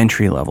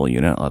entry-level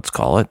unit, let's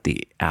call it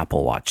the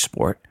Apple Watch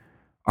Sport,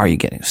 are you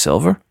getting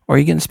silver or are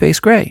you getting space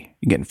gray?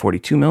 You're getting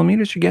 42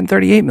 millimeters, you're getting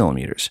 38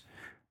 millimeters.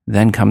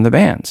 Then come the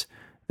bands.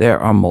 There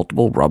are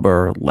multiple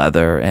rubber,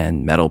 leather,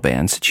 and metal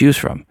bands to choose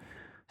from.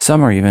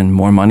 Some are even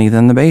more money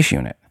than the base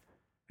unit.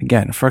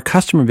 Again, for a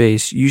customer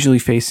base usually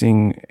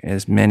facing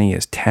as many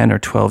as 10 or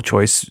 12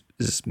 choices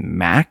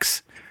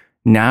max,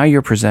 now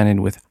you're presented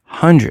with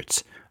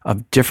hundreds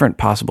of different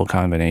possible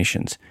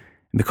combinations.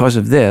 And because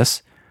of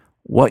this,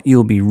 what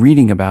you'll be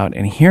reading about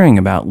and hearing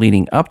about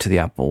leading up to the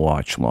Apple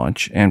Watch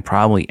launch, and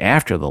probably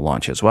after the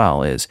launch as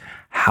well, is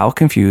how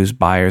confused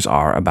buyers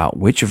are about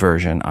which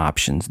version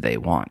options they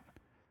want.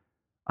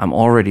 I'm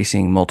already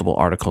seeing multiple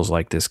articles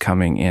like this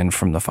coming in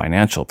from the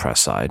financial press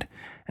side,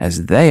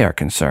 as they are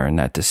concerned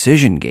that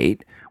decision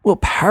gate will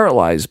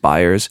paralyze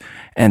buyers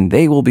and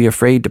they will be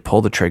afraid to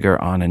pull the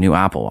trigger on a new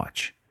Apple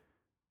Watch.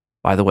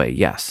 By the way,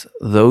 yes,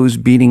 those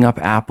beating up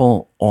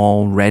Apple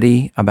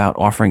already about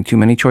offering too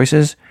many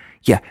choices,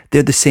 yeah,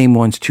 they're the same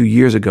ones 2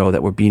 years ago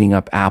that were beating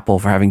up Apple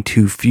for having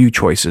too few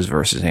choices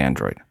versus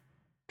Android.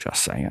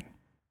 Just saying.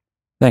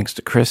 Thanks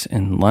to Chris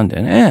in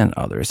London and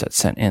others that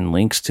sent in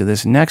links to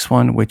this next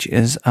one, which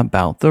is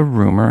about the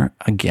rumor,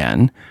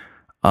 again,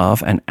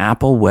 of an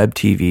Apple Web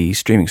TV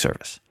streaming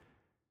service.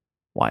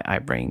 Why I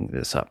bring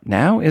this up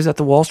now is that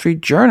the Wall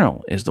Street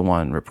Journal is the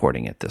one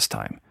reporting it this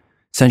time.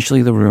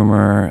 Essentially, the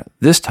rumor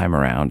this time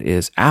around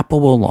is Apple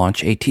will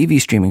launch a TV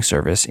streaming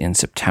service in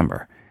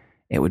September.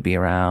 It would be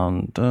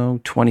around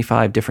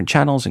 25 different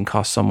channels and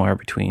cost somewhere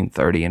between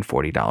 $30 and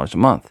 $40 a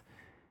month.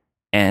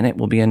 And it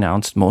will be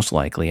announced most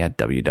likely at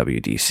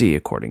WWDC,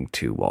 according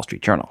to Wall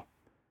Street Journal.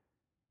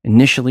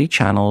 Initially,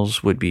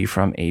 channels would be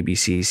from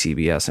ABC,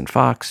 CBS, and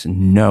Fox,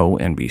 no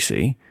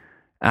NBC.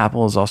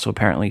 Apple is also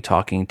apparently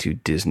talking to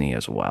Disney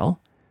as well.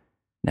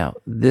 Now,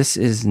 this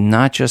is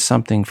not just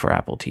something for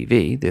Apple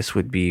TV. This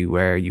would be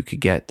where you could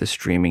get the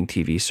streaming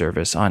TV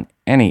service on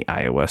any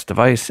iOS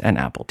device and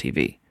Apple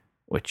TV,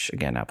 which,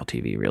 again, Apple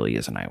TV really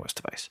is an iOS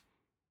device.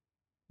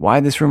 Why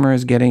this rumor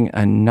is getting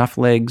enough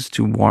legs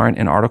to warrant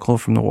an article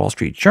from the Wall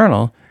Street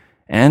Journal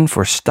and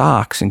for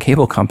stocks and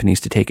cable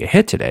companies to take a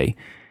hit today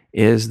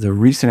is the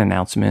recent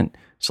announcement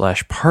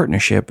 /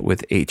 partnership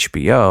with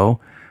HBO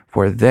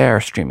for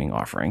their streaming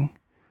offering.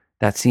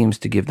 That seems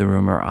to give the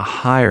rumor a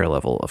higher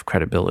level of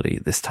credibility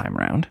this time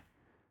around.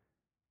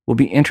 Will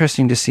be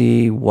interesting to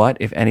see what,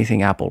 if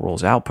anything, Apple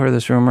rolls out per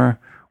this rumor,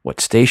 what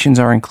stations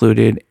are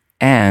included,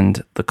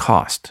 and the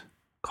cost.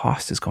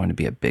 Cost is going to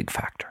be a big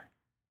factor.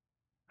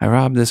 I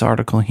robbed this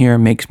article here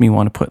makes me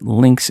want to put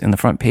links in the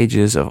front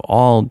pages of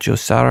all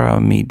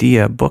Josara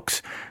Media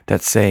books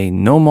that say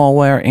no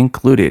malware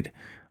included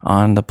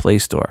on the Play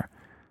Store.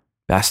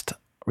 Best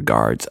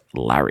regards,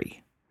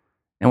 Larry.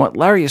 And what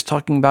Larry is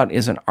talking about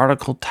is an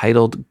article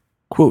titled,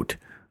 quote,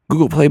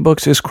 Google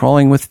Playbooks is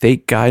crawling with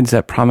fake guides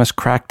that promise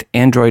cracked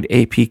Android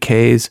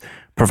APKs,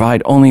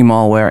 provide only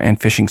malware and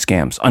phishing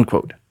scams,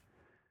 unquote.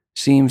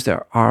 Seems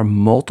there are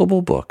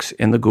multiple books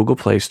in the Google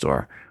Play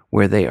Store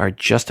where they are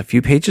just a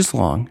few pages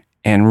long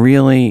and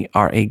really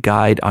are a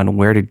guide on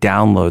where to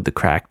download the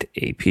cracked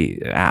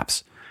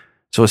apps.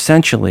 So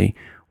essentially,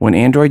 when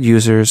Android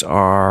users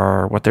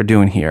are, what they're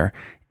doing here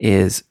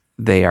is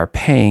they are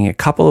paying a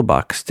couple of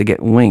bucks to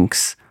get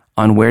links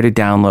on where to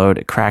download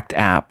a cracked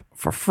app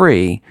for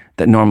free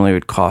that normally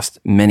would cost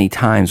many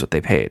times what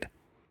they paid.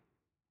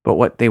 But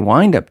what they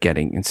wind up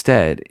getting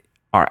instead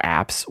are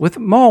apps with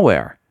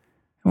malware.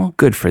 Well,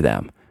 good for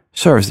them.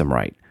 Serves them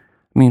right.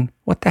 I mean,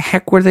 what the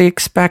heck were they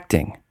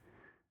expecting?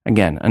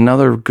 Again,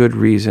 another good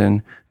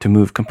reason to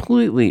move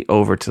completely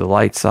over to the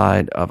light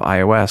side of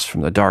iOS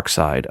from the dark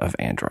side of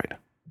Android.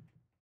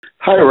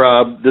 Hi,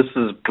 Rob. This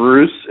is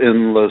Bruce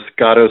in Los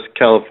Gatos,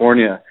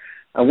 California.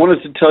 I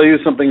wanted to tell you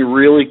something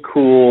really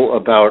cool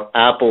about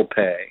Apple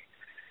Pay.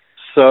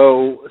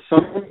 So,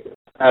 someone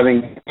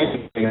having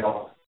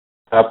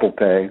Apple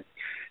Pay,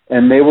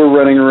 and they were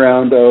running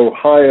around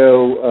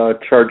Ohio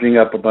charging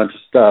up a bunch of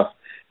stuff.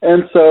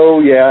 And so,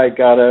 I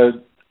got a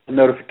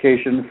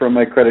notification from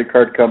my credit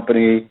card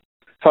company,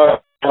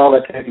 all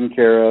that taken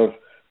care of.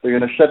 They're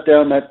going to shut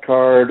down that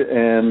card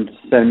and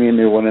send me a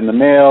new one in the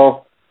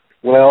mail.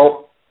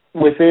 Well,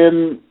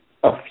 within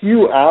a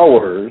few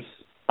hours,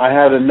 I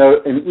had an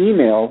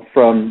email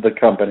from the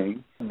company,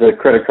 the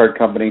credit card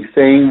company,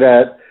 saying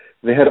that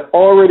they had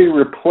already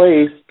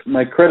replaced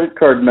my credit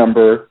card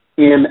number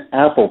in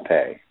Apple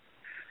Pay.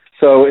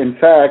 So, in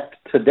fact,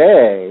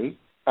 today,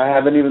 I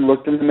haven't even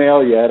looked in the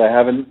mail yet. I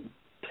haven't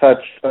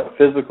touched a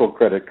physical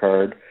credit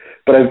card,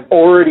 but I've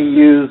already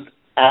used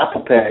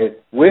Apple Pay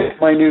with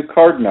my new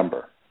card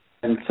number.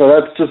 And so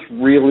that's just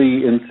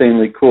really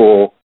insanely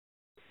cool.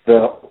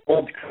 The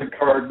old credit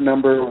card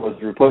number was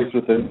replaced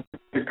with a new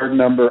credit card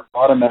number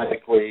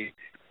automatically.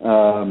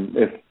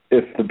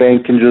 If the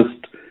bank can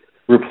just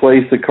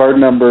replace the card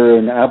number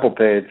in Apple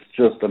Pay, it's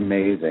just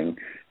amazing.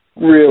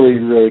 Really,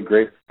 really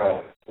great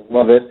product.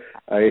 Love it.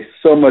 I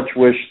so much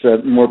wish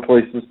that more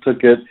places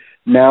took it.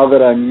 Now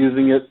that I'm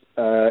using it,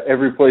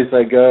 every place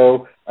I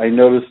go, I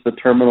notice the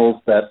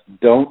terminals that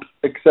don't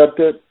accept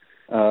it.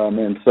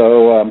 And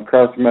so I'm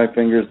crossing my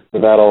fingers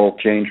that that'll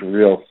change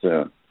real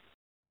soon.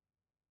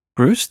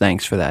 Bruce,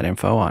 thanks for that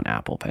info on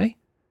Apple Pay.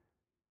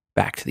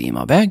 Back to the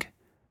email bag.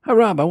 Hi,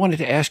 Rob. I wanted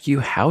to ask you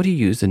how to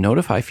use the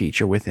Notify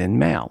feature within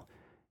Mail.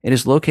 It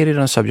is located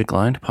on a subject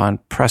line. Upon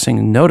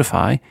pressing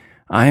Notify,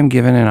 I am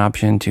given an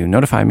option to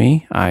notify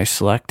me. I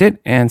select it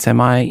and send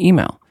my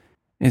email.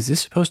 Is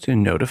this supposed to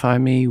notify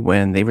me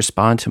when they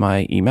respond to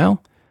my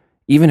email,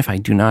 even if I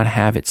do not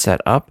have it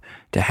set up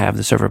to have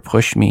the server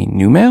push me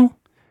new mail?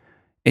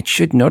 It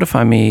should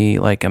notify me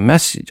like a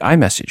message,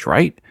 iMessage,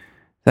 right?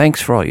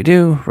 Thanks for all you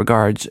do.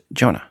 Regards,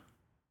 Jonah.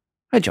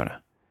 Hi,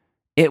 Jonah.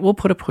 It will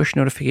put a push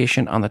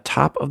notification on the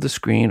top of the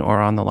screen or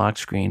on the lock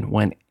screen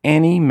when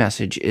any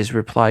message is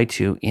replied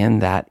to in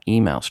that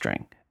email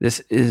string.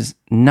 This is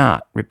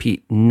not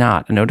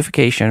a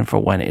notification for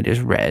when it is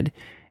read.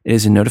 It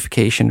is a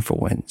notification for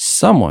when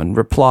someone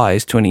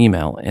replies to an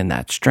email in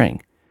that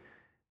string.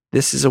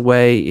 This is a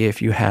way,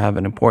 if you have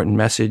an important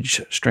message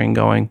string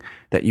going,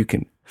 that you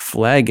can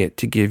flag it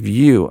to give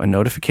you a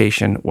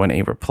notification when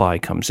a reply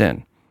comes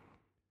in.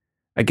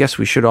 I guess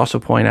we should also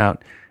point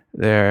out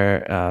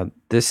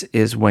this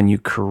is when you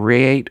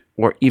create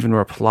or even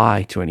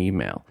reply to an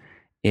email.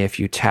 If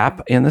you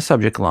tap in the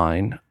subject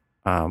line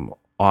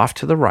off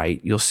to the right,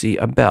 you'll see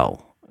a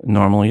bell.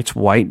 Normally it's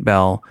white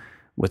bell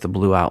with a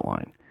blue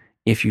outline.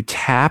 If you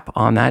tap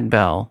on that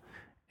bell,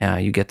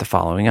 you get the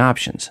following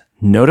options: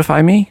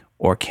 notify me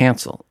or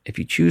cancel. If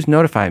you choose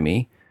notify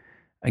me,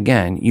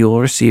 again, you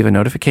will receive a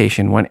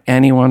notification when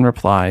anyone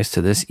replies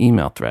to this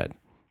email thread,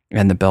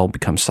 and the bell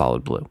becomes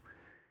solid blue.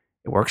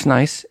 It works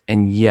nice,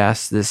 and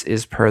yes, this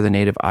is per the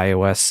native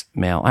iOS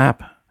Mail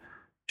app.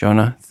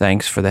 Jonah,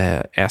 thanks for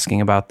asking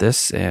about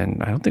this,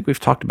 and I don't think we've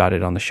talked about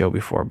it on the show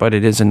before, but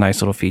it is a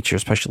nice little feature,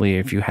 especially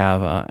if you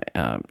have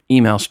an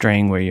email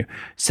string where you're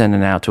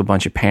sending out to a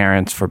bunch of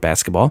parents for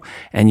basketball,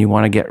 and you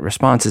want to get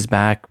responses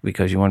back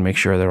because you want to make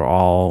sure they're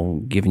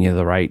all giving you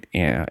the right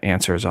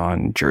answers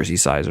on jersey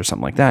size or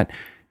something like that.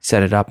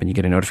 Set it up, and you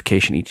get a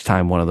notification each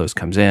time one of those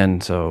comes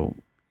in, so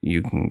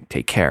you can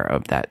take care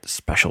of that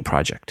special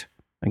project.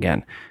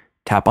 Again,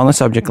 tap on the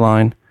subject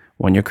line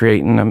when you're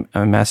creating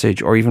a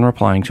message or even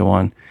replying to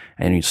one,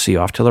 and you see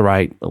off to the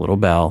right the little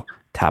bell.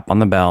 Tap on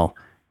the bell,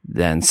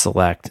 then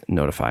select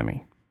Notify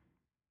Me.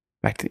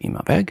 Back to the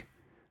email bag.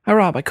 Hi,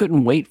 Rob. I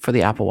couldn't wait for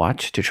the Apple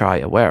Watch to try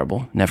a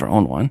wearable. Never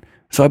owned one.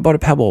 So I bought a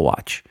Pebble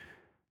watch,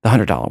 the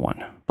 $100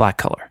 one, black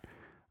color.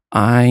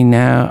 I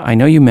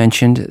know you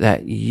mentioned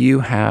that you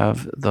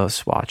have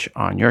this watch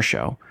on your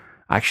show.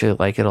 I actually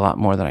like it a lot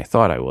more than I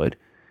thought I would.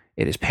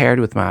 It is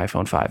paired with my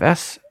iPhone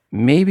 5S.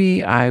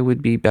 Maybe I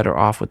would be better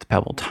off with the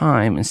Pebble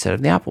Time instead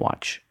of the Apple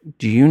Watch.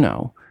 Do you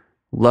know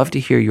Love to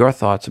hear your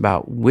thoughts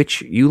about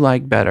which you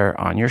like better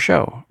on your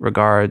show.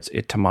 Regards,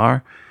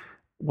 Itamar,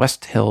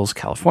 West Hills,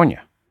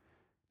 California.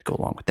 To go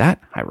along with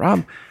that, hi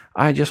Rob.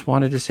 I just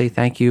wanted to say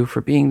thank you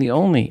for being the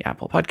only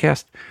Apple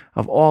podcast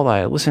of all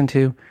I listen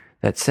to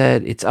that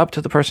said it's up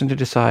to the person to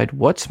decide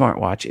what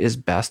smartwatch is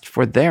best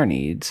for their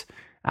needs,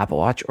 Apple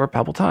Watch or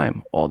Pebble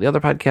Time. All the other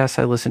podcasts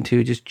I listen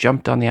to just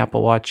jumped on the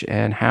Apple Watch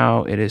and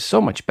how it is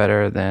so much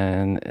better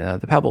than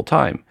the Pebble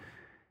Time,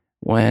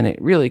 when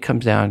it really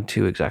comes down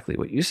to exactly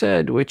what you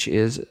said, which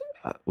is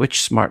which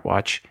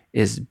smartwatch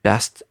is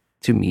best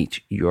to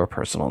meet your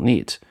personal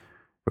needs.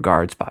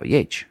 Regards, Bobby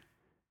H.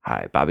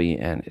 Hi, Bobby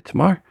and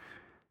Itamar.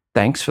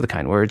 Thanks for the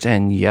kind words.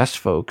 And yes,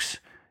 folks,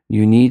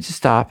 you need to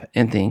stop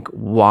and think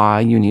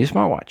why you need a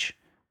smartwatch.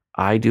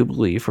 I do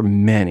believe for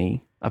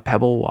many, a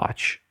Pebble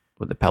watch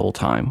with the Pebble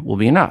Time will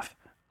be enough.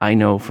 I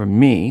know for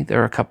me,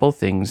 there are a couple of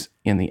things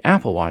in the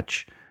Apple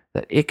Watch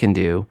that it can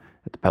do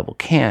that the Pebble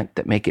can't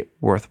that make it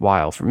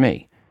worthwhile for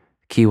me.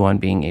 The key one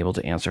being able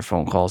to answer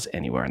phone calls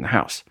anywhere in the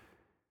house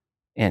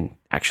and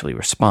actually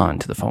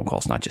respond to the phone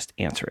calls, not just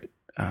answer it.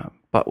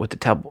 But with the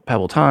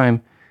Pebble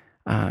Time,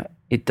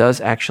 it does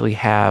actually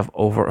have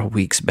over a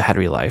week's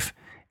battery life,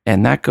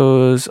 and that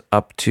goes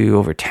up to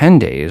over 10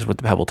 days with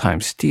the Pebble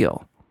Time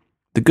Steel.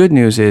 The good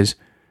news is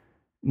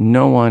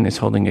no one is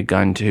holding a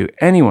gun to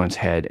anyone's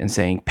head and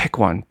saying, pick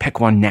one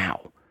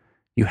now.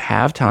 You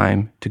have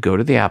time to go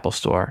to the Apple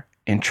Store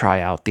and try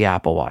out the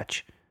Apple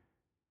Watch.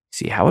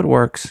 See how it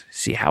works,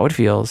 see how it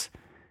feels.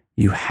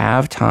 You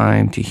have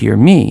time to hear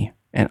me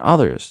and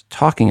others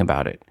talking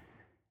about it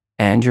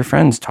and your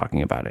friends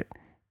talking about it.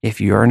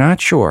 If you're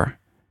not sure,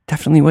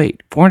 definitely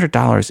wait.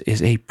 $400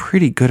 is a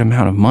pretty good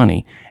amount of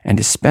money, and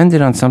to spend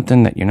it on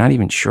something that you're not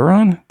even sure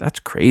on, that's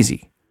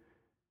crazy.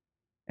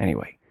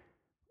 Anyway,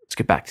 let's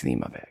get back to the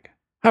email bag.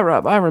 Hi,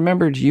 Rob. I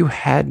remembered you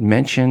had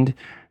mentioned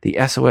the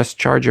SOS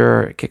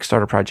charger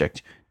Kickstarter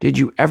project. Did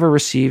you ever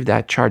receive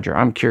that charger?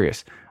 I'm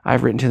curious.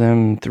 I've written to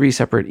them 3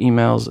 separate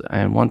emails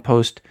and 1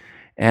 post,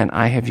 and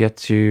I have yet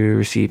to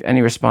receive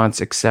any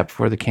response except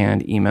for the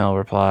canned email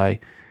reply.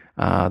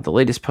 The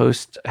latest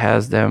post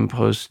has them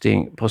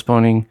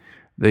postponing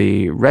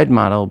the red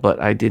model, but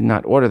I did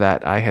not order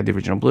that. I had the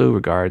original blue.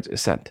 Regards,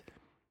 sent.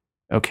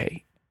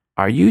 Okay.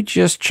 Are you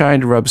just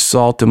trying to rub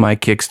salt in my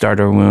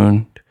Kickstarter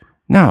wound?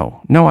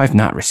 No, I've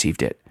not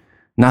received it.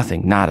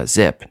 Nothing, not a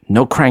zip.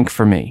 No crank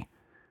for me.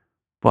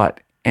 But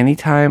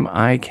anytime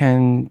I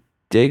can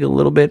dig a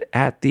little bit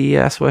at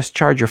the SOS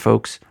charger,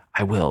 folks,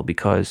 I will,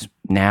 because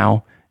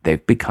now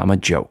they've become a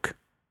joke.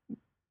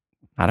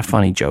 Not a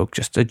funny joke,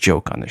 just a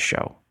joke on the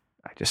show.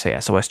 I just say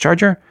SOS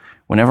charger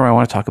whenever I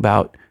want to talk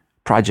about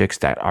projects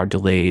that are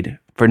delayed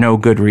for no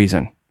good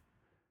reason.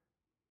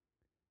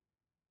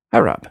 Hi,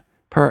 Rob.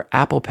 Per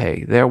Apple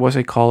Pay, there was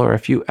a caller a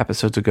few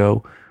episodes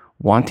ago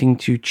wanting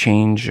to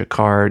change a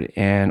card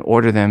and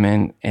order them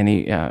in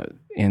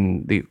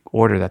in the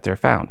order that they're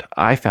found.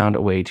 I found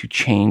a way to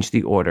change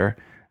the order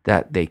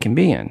that they can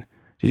be in.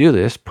 To do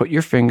this, put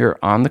your finger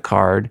on the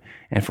card,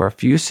 and for a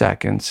few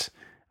seconds,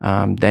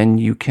 then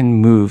you can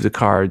move the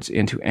cards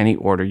into any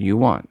order you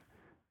want.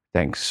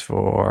 Thanks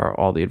for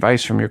all the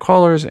advice from your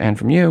callers and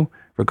from you.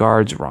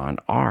 Regards, Ron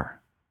R.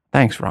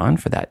 Thanks, Ron,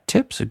 for that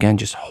tip. So again,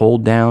 just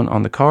hold down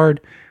on the card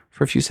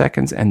for a few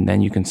seconds, and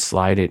then you can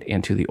slide it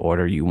into the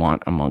order you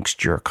want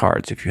amongst your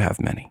cards if you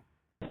have many.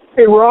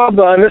 Hey, Rob,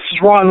 this is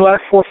Ron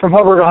Leckford from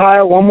Hubbard,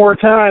 Ohio. One more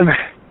time,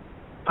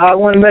 I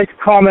want to make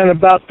a comment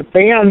about the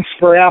bands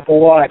for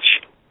Apple Watch.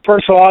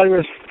 First of all, I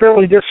was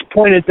fairly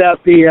disappointed that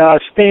the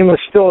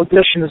stainless steel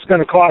edition is going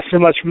to cost so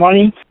much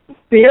money.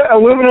 The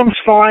aluminum's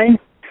fine,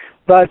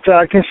 but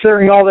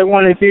considering all they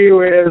want to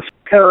do is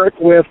pair it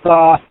with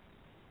the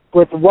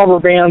rubber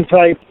band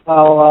type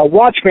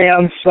watch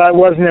bands, I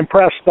wasn't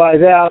impressed by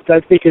that.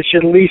 I think it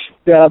should at least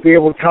be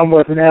able to come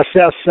with an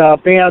SS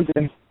band.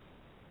 And,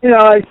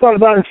 I thought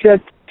about it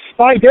and said,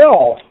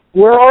 Spidell,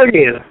 where are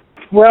you?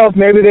 Well,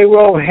 maybe they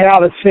will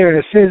have it soon.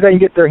 As soon as they can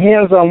get their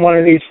hands on one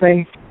of these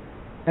things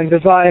and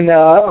design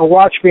a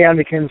watch band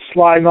that can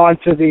slide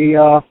onto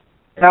the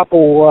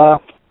Apple,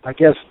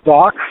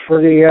 dock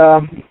for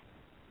the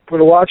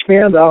watch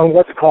band. I don't know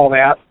what to call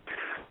that.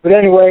 But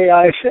anyway,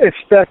 I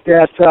expect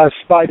that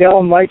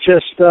Spidell might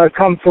just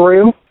come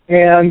through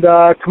and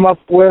come up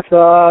with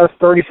a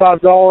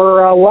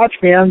 $35 watch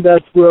band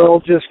that will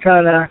just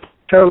kind of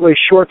totally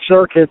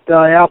short-circuit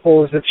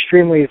Apple's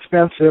extremely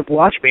expensive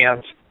watch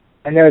bands.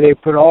 I know they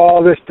put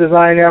all this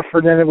design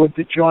effort in it with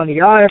the Johnny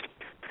Ive,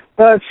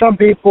 but some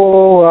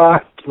people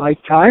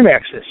like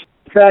Timexes.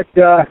 In fact,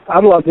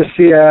 I'd love to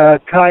see a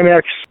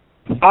Timex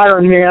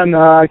Iron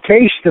Man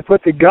case to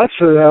put the guts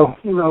of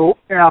the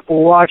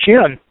Apple Watch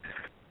in.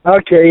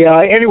 Okay,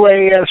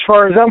 anyway, as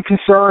far as I'm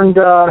concerned,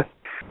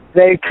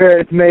 they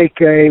could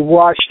make a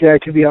watch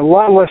that could be a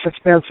lot less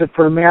expensive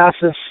for the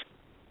masses,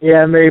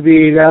 and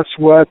maybe that's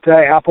what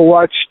Apple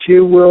Watch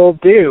 2 will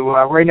do.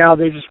 Right now,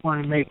 they just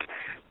want to make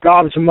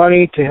gobs of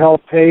money to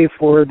help pay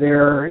for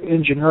their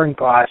engineering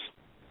costs.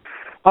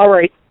 All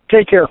right,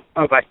 take care.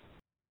 Bye-bye.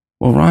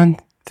 Well, Ron,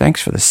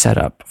 thanks for the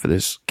setup for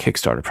this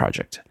Kickstarter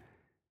project.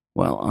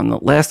 Well, on the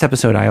last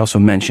episode, I also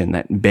mentioned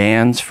that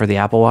bands for the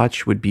Apple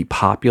Watch would be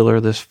popular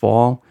this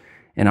fall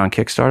and on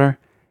Kickstarter.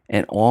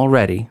 And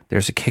already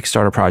there's a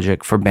Kickstarter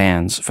project for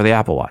bands for the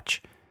Apple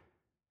Watch.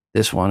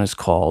 This one is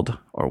called,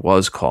 or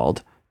was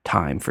called,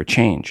 Time for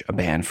Change, a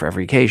band for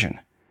every occasion.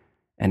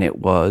 And it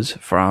was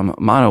from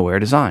Monoware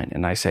Design.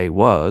 And I say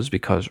was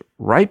because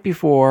right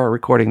before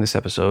recording this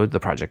episode, the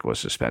project was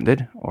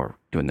suspended, or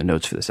doing the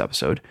notes for this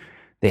episode.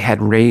 They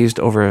had raised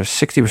over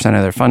 60%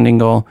 of their funding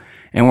goal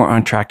and were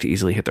on track to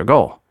easily hit their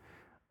goal.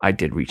 I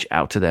did reach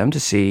out to them to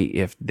see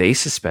if they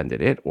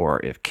suspended it or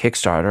if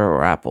Kickstarter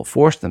or Apple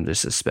forced them to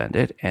suspend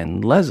it.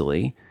 And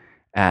Leslie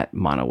at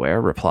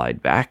Monoware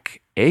replied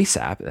back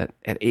ASAP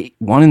at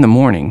 1 in the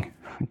morning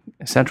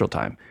Central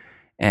Time.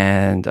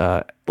 And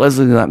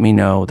Leslie let me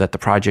know that the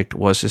project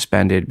was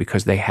suspended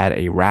because they had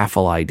a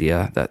raffle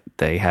idea that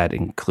they had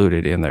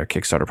included in their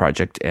Kickstarter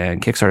project.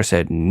 And Kickstarter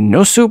said,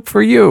 no soup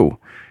for you,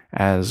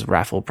 as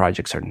raffle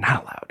projects are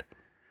not allowed.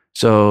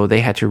 So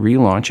they had to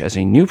relaunch as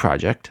a new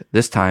project,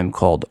 this time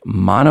called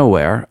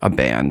Monoware, a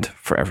band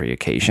for every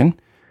occasion.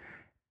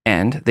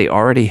 And they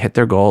already hit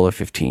their goal of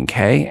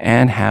 15K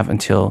and have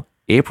until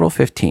April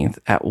 15th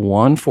at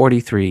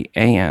 1:43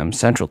 a.m.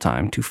 Central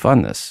Time to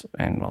fund this.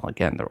 And well,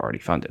 again, they're already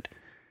funded.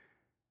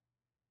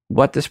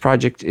 What this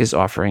project is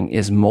offering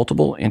is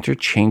multiple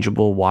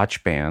interchangeable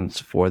watch bands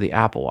for the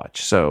Apple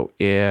Watch. So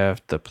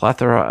if the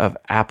plethora of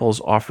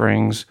Apple's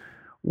offerings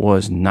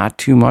was not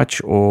too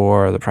much,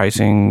 or the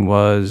pricing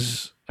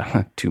was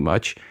too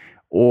much,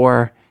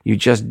 or you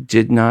just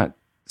did not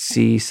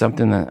see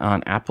something that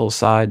on Apple's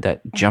side that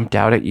jumped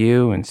out at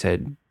you and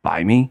said,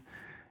 buy me,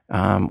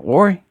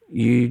 or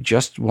you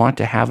just want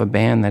to have a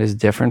band that is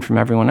different from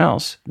everyone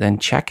else, then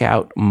check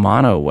out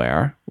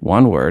Monoware,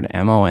 one word,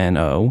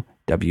 Monoware,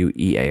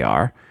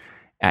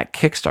 at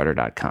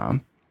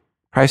Kickstarter.com.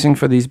 Pricing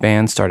for these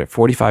bands start at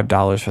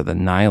 $45 for the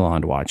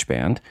nylon watch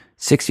band,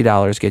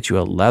 $60 gets you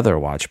a leather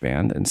watch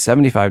band, and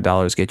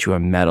 $75 gets you a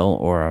metal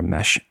or a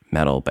mesh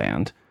metal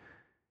band.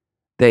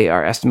 They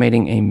are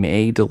estimating a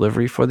May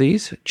delivery for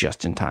these,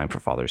 just in time for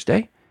Father's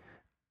Day.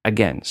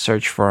 Again,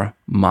 search for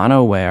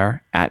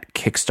Monoware at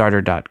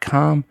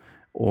Kickstarter.com,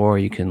 or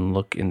you can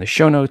look in the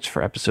show notes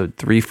for episode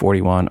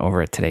 341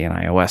 over at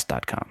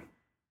todayandios.com.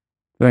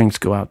 Thanks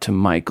go out to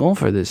Michael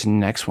for this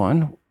next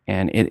one,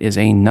 and it is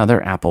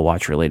another Apple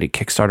Watch related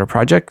Kickstarter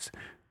project.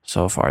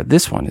 So far,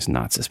 this one is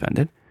not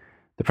suspended.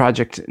 The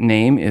project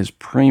name is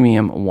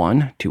Premium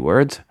One, 2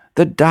 words,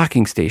 the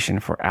docking station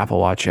for Apple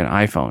Watch and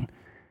iPhone.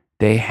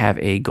 They have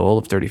a goal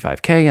of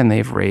 35K and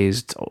they've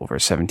raised over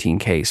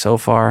 17K so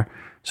far,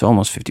 so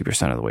almost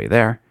 50% of the way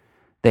there.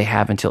 They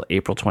have until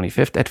April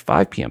 25th at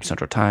 5 p.m.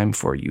 Central Time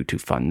for you to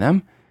fund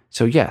them.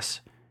 So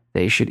yes,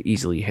 they should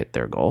easily hit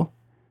their goal.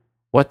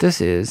 What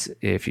this is,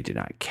 if you did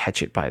not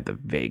catch it by the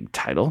vague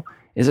title,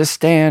 is a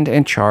stand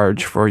and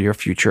charge for your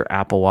future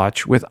Apple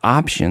Watch with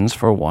options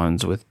for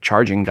ones with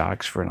charging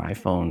docks for an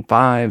iPhone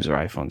 5s or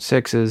iPhone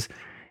 6s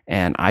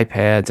and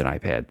iPads and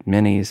iPad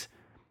minis.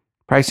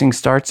 Pricing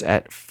starts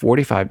at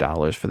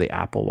 $45 for the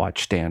Apple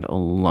Watch stand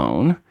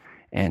alone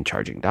and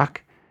charging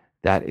dock.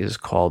 That is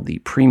called the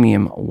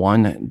Premium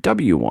One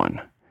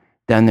W1.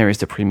 Then there is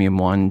the Premium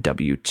One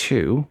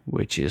W2,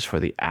 which is for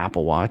the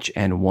Apple Watch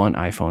and one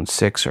iPhone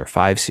 6 or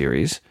 5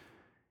 series.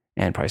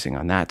 And pricing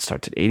on that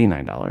starts at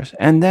 $89.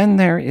 And then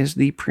there is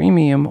the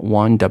Premium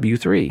One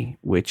W3,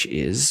 which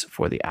is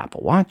for the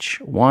Apple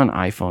Watch, one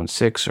iPhone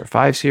 6 or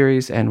 5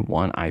 series, and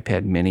one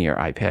iPad mini or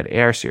iPad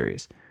Air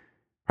series.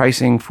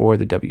 Pricing for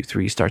the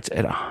W3 starts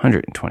at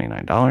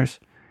 $129.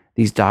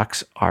 These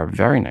docks are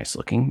very nice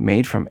looking,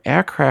 made from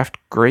aircraft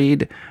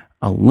grade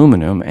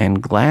aluminum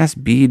and glass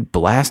bead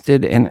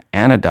blasted and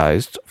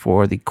anodized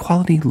for the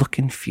quality look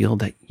and feel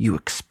that you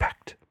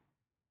expect.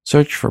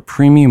 Search for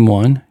Premium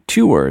One,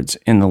 2 words,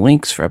 in the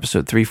links for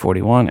episode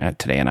 341 at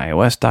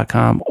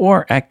todayandios.com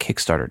or at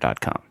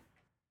Kickstarter.com.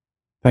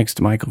 Thanks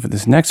to Michael for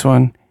this next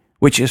one,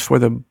 which is for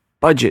the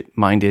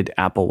budget-minded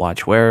Apple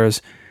Watch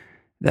wearers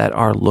that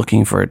are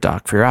looking for a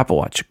dock for your Apple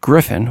Watch.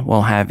 Griffin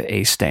will have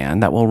a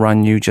stand that will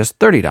run you just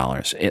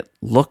 $30. It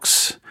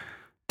looks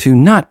to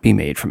not be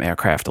made from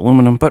aircraft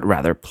aluminum, but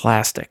rather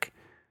plastic.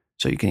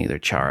 So you can either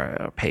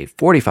pay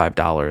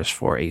 $45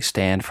 for a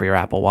stand for your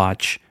Apple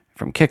Watch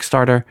from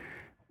Kickstarter,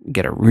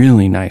 get a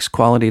really nice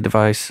quality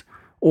device,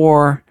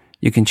 or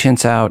you can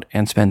chintz out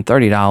and spend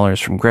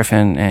 $30 from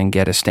Griffin and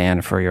get a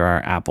stand for your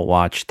Apple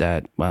Watch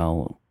that,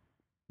 well,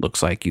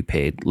 looks like you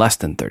paid less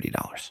than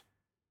 $30.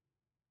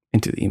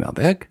 Into the email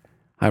bag.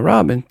 Hi,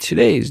 Rob. In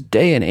today's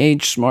day and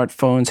age,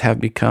 smartphones have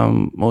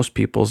become most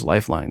people's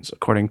lifelines.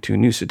 According to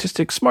new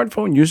statistics,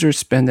 smartphone users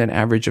spend an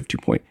average of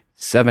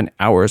 2.7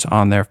 hours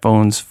on their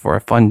phones for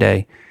a fun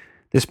day.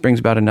 This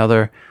brings about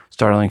another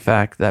startling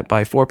fact that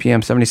by 4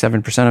 p.m., 77%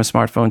 of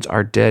smartphones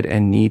are dead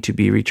and need to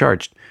be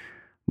recharged.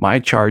 My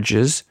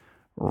Charge's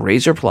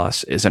Razor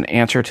Plus is an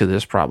answer to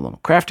this problem.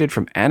 Crafted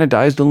from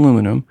anodized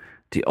aluminum,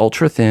 the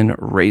ultra-thin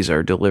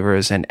Razor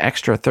delivers an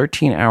extra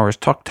 13 hours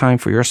talk time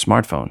for your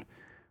smartphone.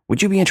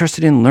 Would you be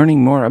interested in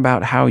learning more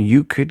about how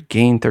you could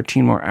gain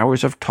 13 more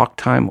hours of talk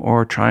time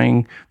or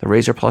trying the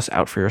Razr Plus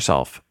out for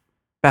yourself?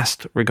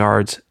 Best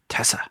regards,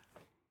 Tessa.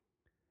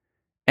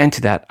 And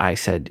to that I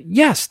said,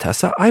 yes,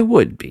 Tessa, I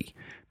would be,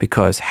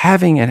 because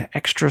having an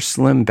extra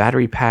slim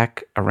battery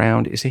pack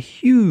around is a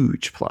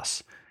huge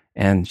plus.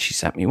 And she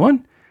sent me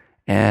one,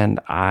 and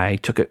I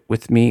took it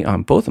with me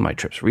on both of my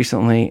trips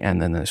recently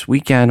and then this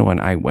weekend when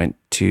I went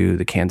to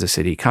the Kansas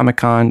City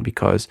Comic-Con,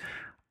 because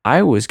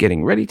I was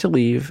getting ready to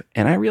leave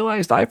and I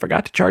realized I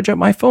forgot to charge up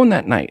my phone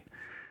that night.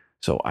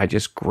 So I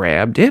just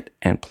grabbed it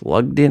and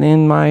plugged it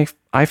in my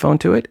iPhone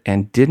to it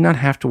and did not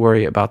have to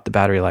worry about the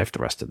battery life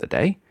the rest of the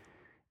day.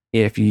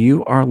 If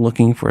you are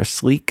looking for a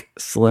sleek,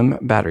 slim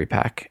battery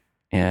pack,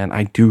 and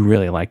I do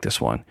really like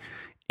this one,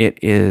 it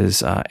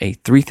is a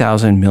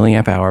 3000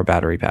 milliamp hour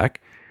battery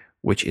pack,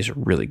 which is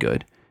really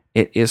good.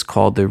 It is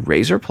called the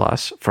Razr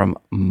Plus from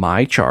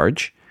My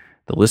Charge.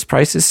 The list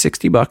price is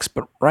 $60,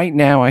 but right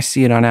now I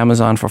see it on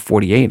Amazon for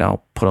 $48.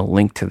 I'll put a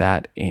link to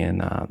that in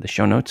the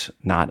show notes,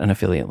 not an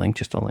affiliate link,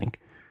 just a link.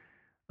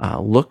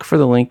 Look for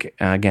the link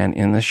again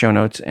in the show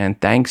notes, and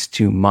thanks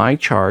to My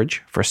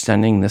Charge for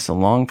sending this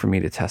along for me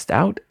to test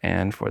out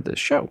and for this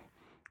show.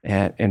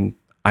 And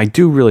I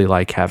do really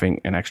like having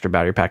an extra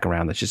battery pack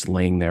around that's just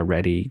laying there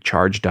ready,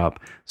 charged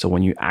up. So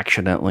when you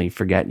accidentally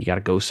forget you got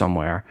to go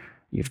somewhere,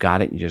 you've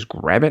got it, you just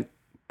grab it,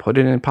 put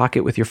it in a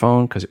pocket with your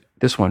phone, because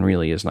this one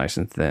really is nice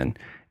and thin,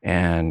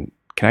 and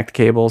connect the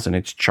cables and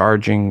it's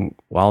charging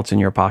while it's in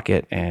your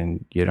pocket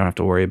and you don't have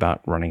to worry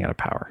about running out of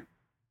power.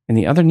 And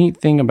the other neat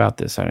thing about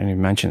this, I didn't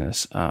even mention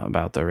this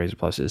about the Razr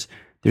Plus, is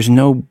there's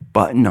no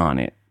button on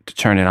it to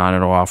turn it on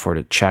or off or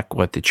to check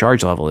what the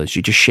charge level is.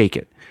 You just shake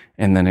it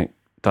and then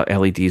the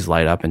LEDs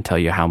light up and tell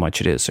you how much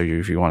it is. So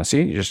if you want to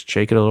see it, you just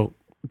shake it a little,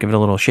 give it a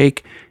little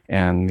shake,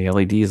 and the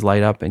LEDs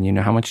light up and you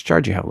know how much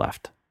charge you have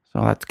left.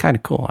 So that's kind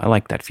of cool. I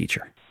like that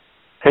feature.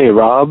 Hey,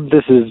 Rob,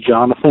 this is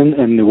Jonathan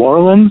in New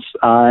Orleans.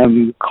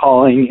 I'm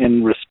calling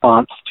in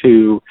response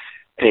to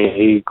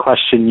a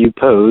question you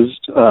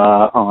posed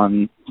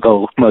on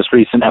the most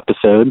recent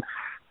episode,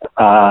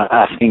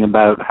 asking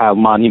about how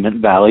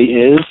Monument Valley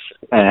is.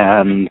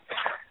 And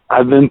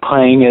I've been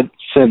playing it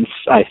since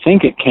I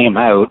think it came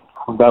out.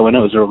 About when it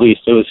was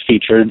released, it was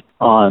featured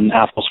on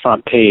Apple's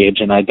front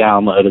page, and I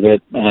downloaded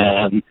it,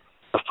 and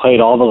I've played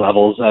all the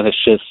levels, and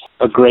it's just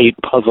a great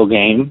puzzle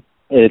game.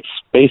 It's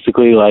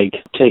basically like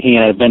taking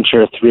an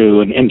adventure through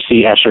an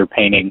M.C. Escher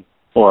painting,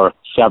 or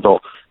several.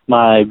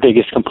 My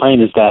biggest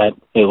complaint is that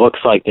it looks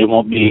like they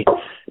won't be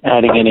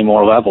adding any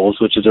more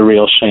levels, which is a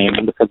real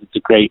shame because it's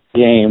a great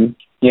game.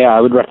 Yeah,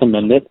 I would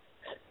recommend it.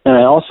 And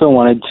I also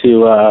wanted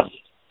to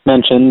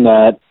mention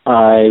that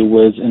I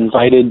was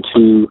invited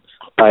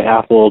by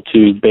Apple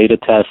to beta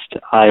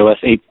test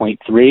iOS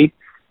 8.3,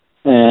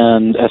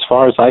 and as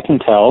far as I can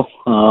tell,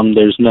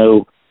 there's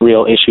no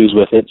real issues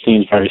with it. It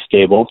seems very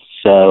stable,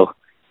 so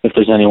if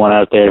there's anyone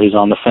out there who's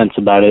on the fence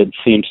about it, it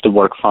seems to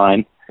work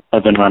fine.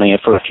 I've been running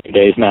it for a few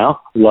days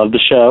now. Love the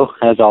show,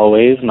 as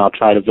always, and I'll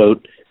try to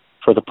vote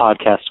for the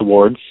podcast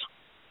awards.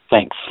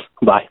 Thanks.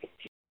 Bye.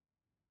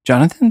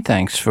 Jonathan,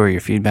 thanks for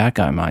your feedback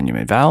on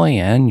Monument Valley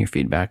and your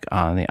feedback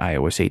on the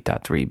iOS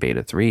 8.3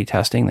 Beta 3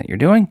 testing that you're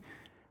doing.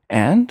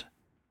 And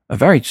a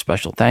very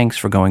special thanks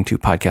for going to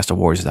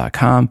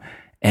podcastawards.com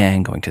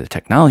and going to the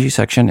technology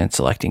section and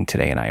selecting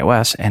Today in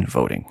iOS and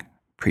voting.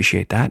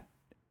 Appreciate that.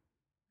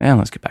 And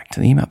let's get back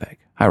to the email bag.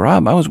 Hi,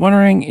 Rob. I was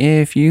wondering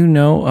if you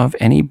know of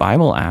any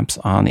Bible apps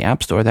on the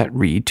App Store that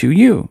read to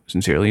you.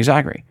 Sincerely,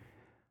 Zachary.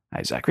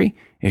 Hi, Zachary.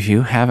 If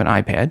you have an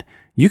iPad,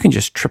 you can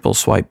just triple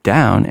swipe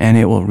down and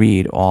it will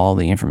read all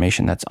the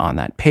information that's on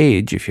that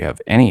page if you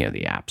have any of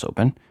the apps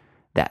open.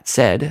 That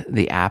said,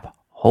 the app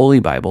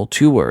Holy Bible,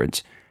 2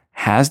 words,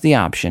 has the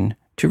option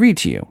to read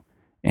to you.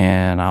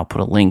 And I'll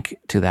put a link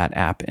to that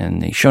app in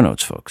the show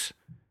notes, folks.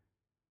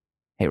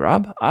 Hey,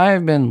 Rob,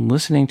 I've been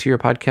listening to your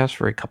podcast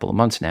for a couple of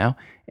months now,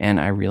 and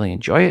I really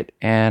enjoy it,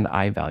 and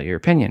I value your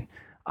opinion.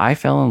 I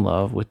fell in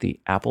love with the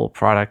Apple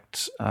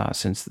products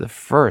since the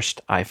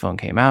first iPhone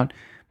came out,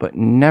 but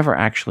never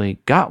actually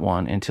got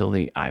one until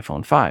the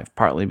iPhone 5,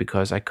 partly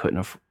because I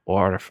couldn't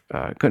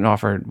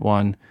offer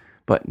one,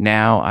 but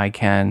now I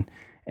can,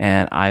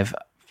 and I've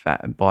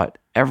bought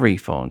every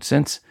phone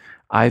since.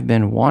 I've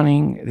been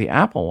wanting the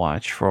Apple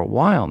Watch for a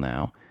while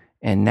now,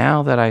 and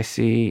now that I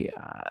see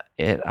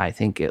it, I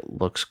think it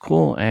looks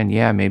cool, and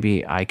yeah,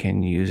 maybe I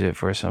can use it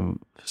for some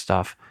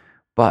stuff.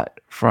 But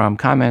from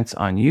comments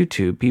on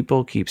YouTube,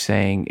 people keep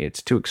saying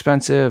it's too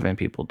expensive and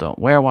people don't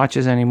wear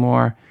watches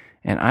anymore,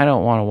 and I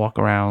don't want to walk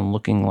around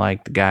looking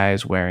like the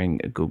guys wearing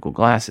Google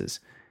glasses.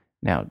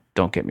 Now,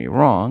 don't get me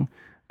wrong,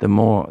 the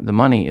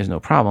money is no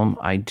problem.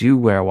 I do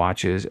wear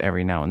watches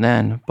every now and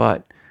then,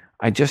 but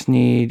I just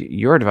need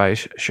your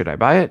advice. Should I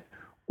buy it,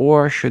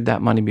 or should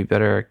that money be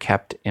better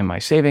kept in my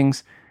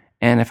savings?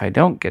 And if I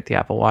don't get the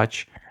Apple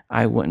Watch,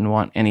 I wouldn't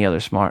want any other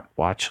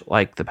smartwatch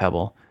like the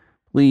Pebble.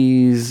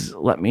 Please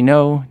let me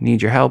know.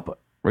 Need your help.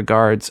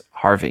 Regards,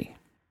 Harvey.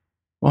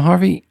 Well,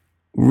 Harvey,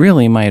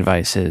 really my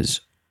advice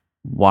is,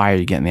 why are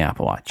you getting the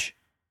Apple Watch?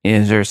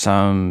 Is there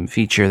some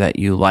feature that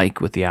you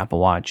like with the Apple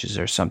Watch? Is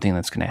there something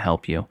that's going to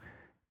help you?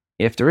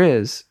 If there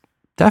is,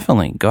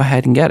 definitely go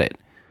ahead and get it.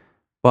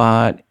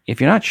 But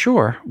if you're not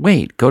sure,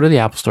 wait, go to the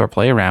Apple Store,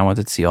 play around with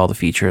it, see all the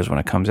features when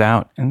it comes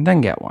out, and then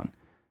get one.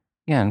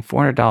 Again,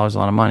 $400 is a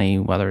lot of money,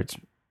 whether it's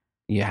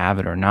you have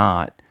it or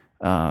not,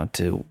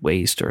 to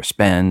waste or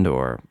spend,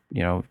 or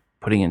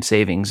putting in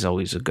savings is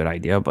always a good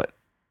idea. But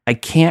I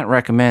can't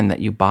recommend that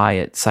you buy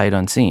it sight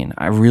unseen.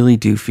 I really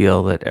do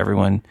feel that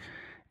everyone,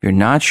 if you're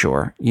not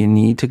sure, you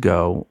need to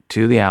go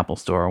to the Apple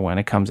Store when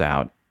it comes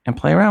out and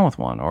play around with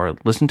one, or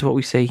listen to what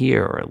we say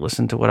here, or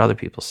listen to what other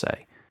people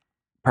say.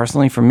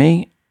 Personally, for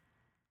me,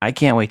 I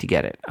can't wait to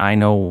get it. I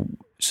know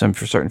some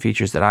for certain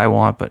features that I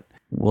want, but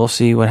we'll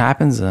see what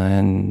happens,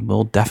 and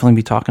we'll definitely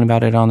be talking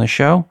about it on the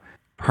show.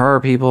 Per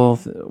people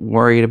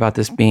worried about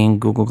this being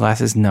Google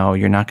Glasses, no,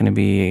 you're not going to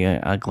be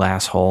a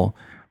glass hole.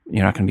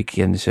 You're not going to be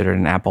considered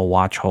an Apple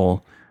Watch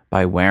hole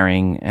by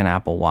wearing an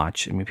Apple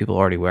Watch. I mean, people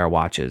already wear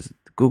watches.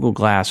 Google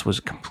Glass was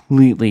a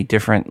completely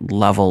different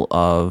level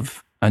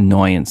of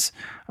annoyance.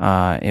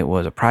 It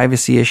was a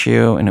privacy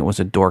issue, and it was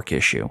a dork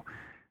issue.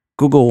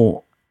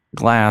 Google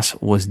Glass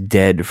was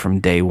dead from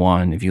day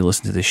one. If you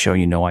listen to this show,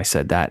 you know I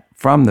said that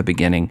from the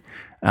beginning.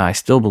 I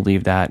still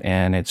believe that,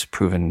 and it's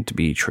proven to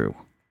be true.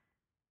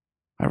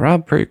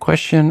 Rob, per your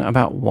question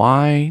about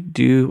why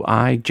do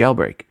I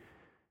jailbreak?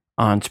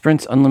 On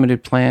Sprint's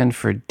unlimited plan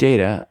for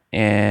data,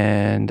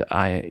 and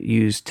I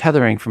use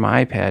tethering for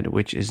my iPad,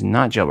 which is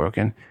not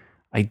jailbroken,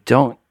 I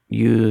don't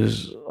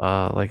use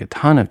like a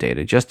ton of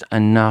data, just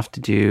enough to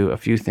do a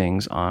few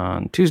things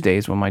on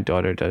Tuesdays when my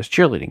daughter does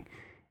cheerleading.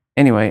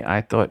 Anyway,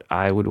 I thought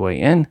I would weigh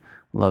in.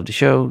 Love the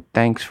show.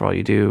 Thanks for all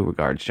you do.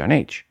 Regards, John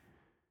H.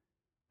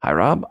 Hi,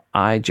 Rob.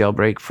 I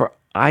jailbreak for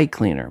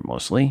iCleaner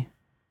mostly,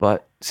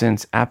 but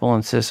since Apple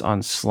insists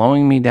on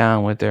slowing me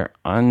down with their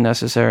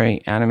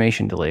unnecessary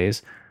animation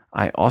delays,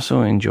 I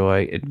also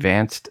enjoy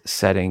Advanced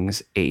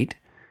Settings 8.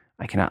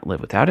 I cannot live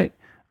without it.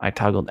 I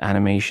toggled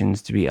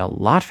animations to be a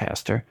lot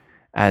faster,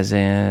 as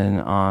in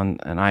on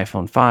an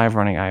iPhone 5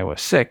 running iOS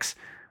 6.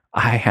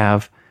 I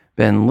have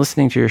been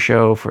listening to your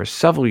show for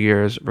several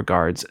years.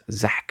 Regards,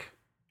 Zach.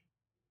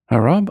 Hi,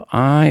 Rob.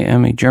 I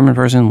am a German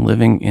person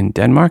living in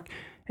Denmark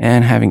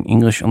and having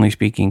English-only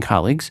speaking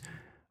colleagues.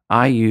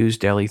 I use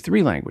daily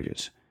 3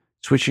 languages,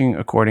 switching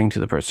according to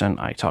the person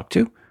I talk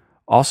to,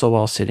 also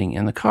while sitting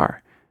in the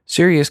car.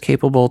 Siri is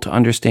capable to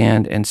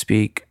understand and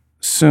speak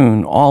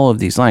soon all of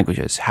these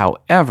languages.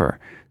 However,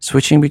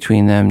 switching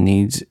between them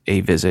needs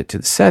a visit to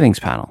the settings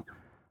panel.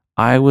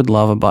 I would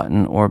love a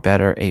button, or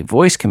better, a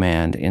voice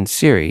command in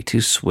Siri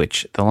to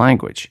switch the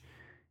language.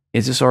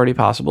 Is this already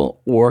possible,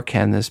 or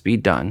can this be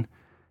done?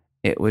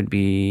 It would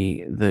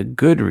be the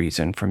good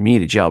reason for me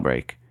to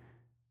jailbreak.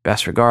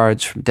 Best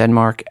regards from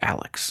Denmark,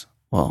 Alex.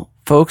 Well,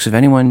 folks, if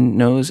anyone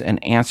knows an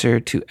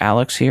answer to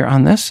Alex here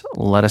on this,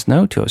 let us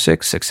know.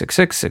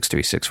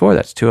 206-666-6364.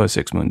 That's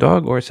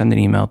 206-MOONDOG, or send an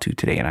email to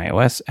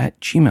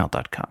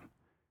todayinios@gmail.com.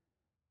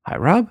 Hi,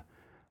 Rob.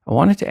 I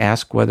wanted to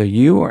ask whether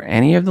you or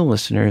any of the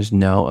listeners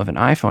know of an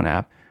iPhone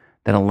app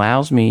that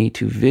allows me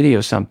to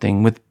video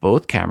something with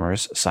both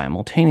cameras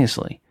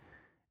simultaneously.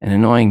 An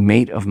annoying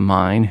mate of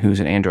mine who's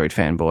an Android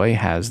fanboy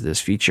has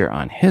this feature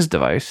on his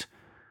device.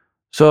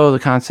 So the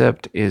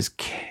concept is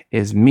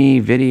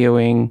me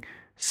videoing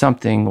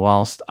something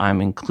whilst I'm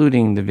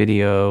including the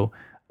video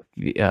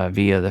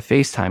via the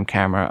FaceTime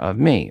camera of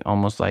me,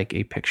 almost like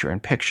a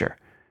picture-in-picture.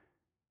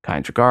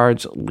 Kind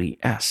regards, Lee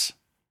S.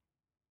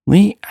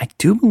 Lee, I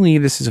do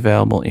believe this is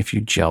available if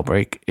you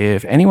jailbreak.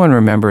 If anyone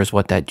remembers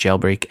what that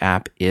jailbreak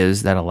app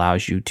is that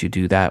allows you to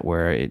do that,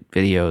 where it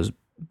videos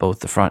both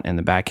the front and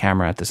the back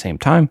camera at the same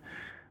time,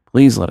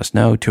 please let us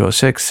know.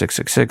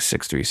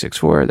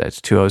 206-666-6364.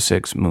 That's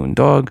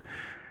 206-MOONDOG.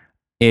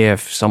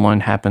 If someone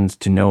happens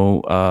to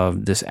know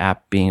of this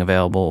app being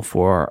available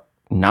for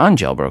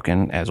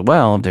non-jailbroken as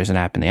well, if there's an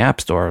app in the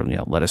App Store,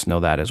 let us know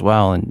that as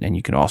well. And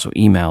you can also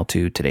email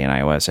to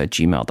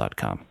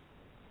todayinios@gmail.com.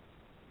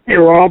 Hey,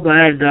 Rob,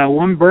 I had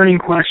one burning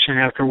question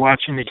after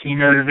watching the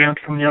keynote event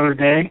from the other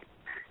day.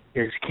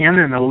 Can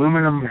an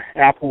aluminum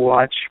Apple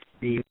Watch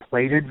be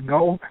plated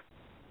gold?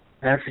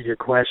 That's a good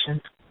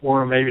question.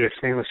 Or maybe a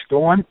stainless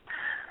steel one.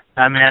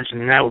 I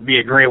imagine that would be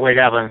a great way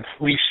to have at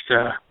least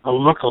a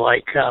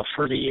look-alike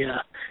for the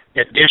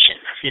edition,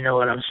 if you know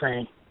what I'm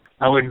saying.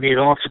 I wouldn't be at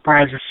all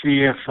surprised to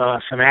see if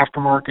some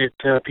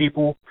aftermarket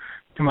people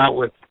come out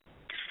with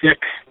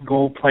thick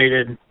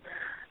gold-plated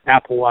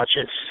Apple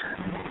Watches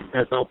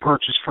that they'll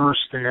purchase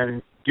first and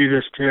then do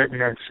this to it and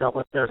then sell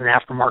it as an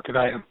aftermarket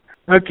item.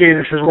 Okay,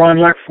 this is Ron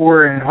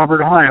Leckford in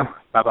Hubbard, Ohio.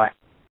 Bye-bye.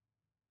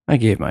 I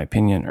gave my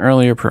opinion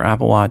earlier per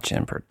Apple Watch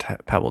and per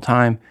Pebble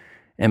Time,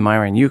 and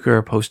Myron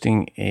Euchre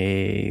posting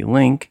a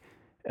link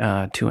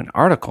to an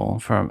article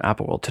from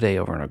Apple World Today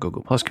over in our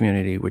Google Plus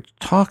community, which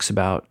talks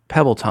about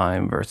Pebble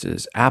Time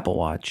versus Apple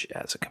Watch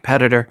as a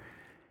competitor.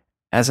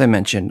 As I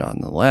mentioned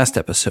on the last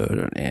episode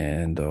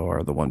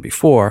or the one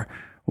before,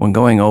 when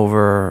going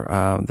over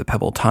the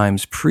Pebble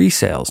Time's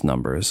pre-sales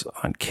numbers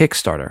on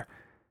Kickstarter,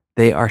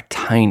 they are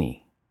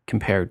tiny.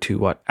 compared to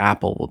what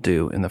Apple will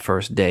do in the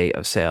first day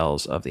of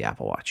sales of the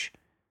Apple Watch.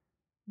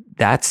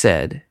 That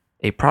said,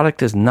 a product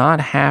does not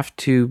have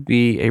to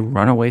be a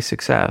runaway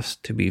success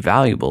to be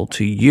valuable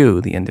to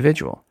you, the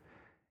individual.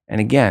 And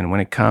again, when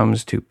it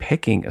comes to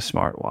picking a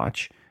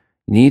smartwatch,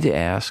 you need to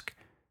ask,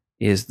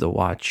 is the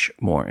watch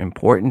more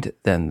important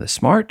than the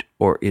smart,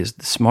 or is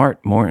the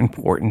smart more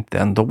important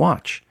than the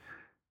watch?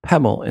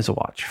 Pebble is a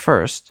watch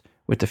first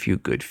with a few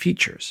good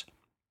features.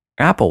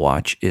 Apple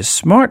Watch is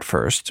smart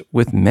first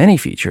with many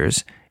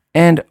features,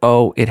 and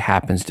it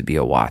happens to be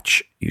a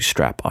watch you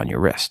strap on your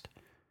wrist.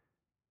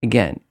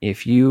 Again,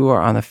 if you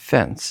are on the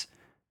fence,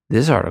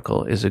 this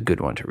article is a good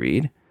one to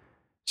read.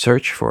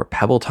 Search for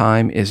Pebble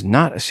Time is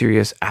not a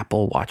serious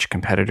Apple Watch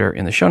competitor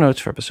in the show notes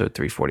for episode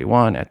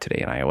 341 at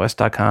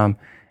todayandios.com.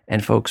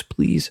 And folks,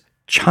 please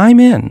chime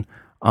in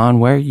on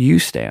where you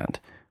stand.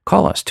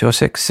 Call us,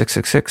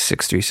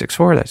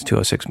 206-666-6364, that's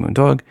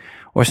 206-MOON-DOG,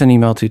 or send an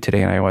email to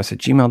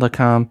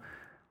todayandios@gmail.com.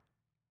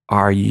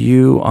 Are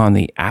you on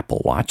the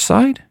Apple Watch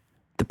side,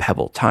 the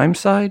Pebble Time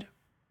side,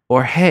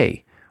 or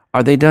hey,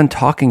 are they done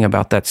talking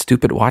about that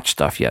stupid watch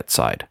stuff yet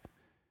side?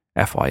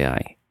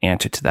 FYI,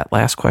 answer to that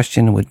last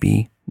question would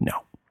be no.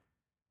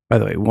 By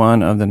the way,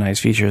 one of the nice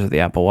features of the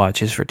Apple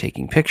Watch is for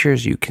taking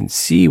pictures. You can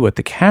see what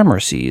the camera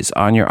sees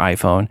on your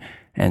iPhone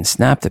and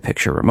snap the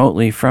picture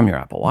remotely from your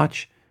Apple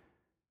Watch.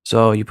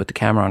 So you put the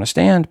camera on a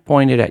stand,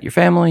 point it at your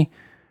family,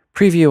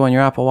 preview on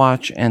your Apple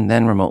Watch, and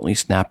then remotely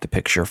snap the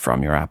picture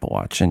from your Apple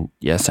Watch. And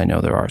yes, I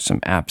know there are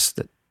some apps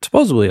that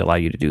supposedly allow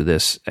you to do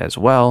this as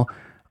well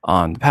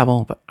on the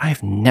Pebble, but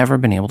I've never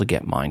been able to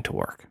get mine to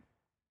work.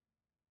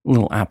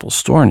 Little Apple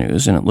Store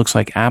news, and it looks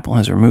like Apple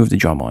has removed the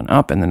Jumbo and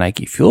Up and the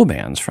Nike Fuel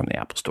Bands from the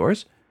Apple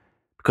stores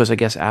because I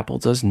guess Apple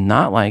does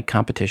not like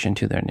competition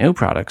to their new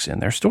products in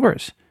their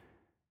stores.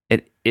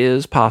 It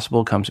is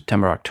possible come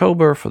September,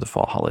 October for the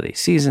fall holiday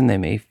season, they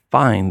may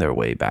find their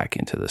way back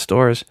into the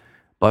stores.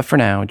 But for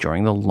now,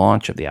 during the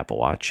launch of the Apple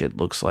Watch, it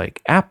looks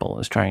like Apple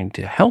is trying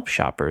to help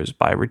shoppers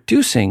by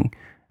reducing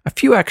a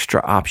few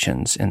extra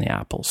options in the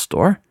Apple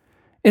Store.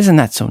 Isn't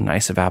that so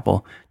nice of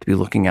Apple to be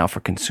looking out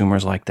for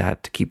consumers like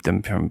that to keep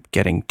them from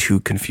getting too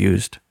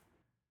confused?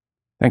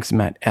 Thanks to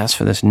Matt S.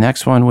 for this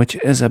next one, which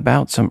is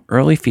about some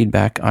early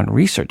feedback on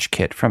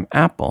ResearchKit from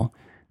Apple.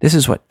 This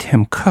is what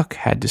Tim Cook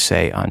had to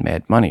say on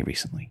Mad Money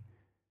recently.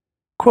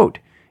 Quote,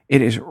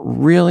 "It is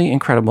really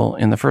incredible.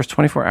 In the first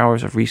 24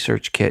 hours of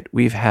ResearchKit,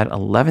 we've had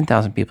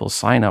 11,000 people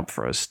sign up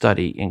for a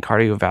study in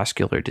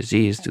cardiovascular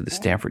disease through the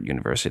Stanford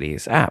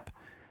University's app.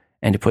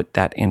 And to put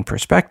that in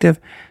perspective,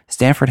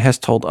 Stanford has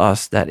told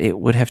us that it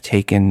would have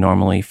taken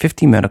normally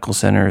 50 medical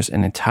centers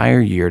an entire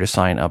year to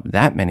sign up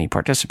that many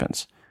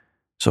participants.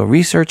 So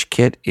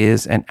ResearchKit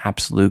is an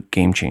absolute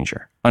game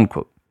changer,"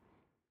 unquote.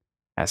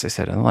 As I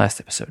said in the last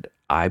episode,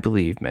 I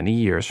believe many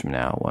years from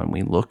now, when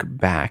we look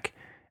back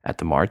at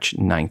the March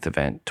 9th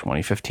event,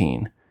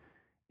 2015,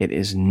 it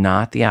is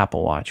not the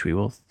Apple Watch we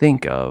will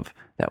think of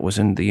that was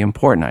in the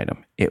important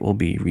item. It will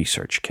be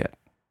ResearchKit.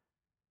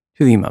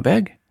 To the email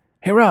bag.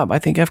 Hey Rob, I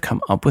think I've come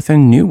up with a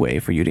new way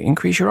for you to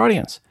increase your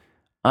audience.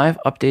 I've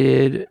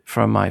updated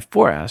from my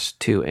 4S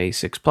to a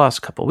 6 Plus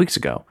a couple weeks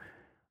ago.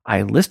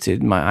 I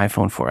listed my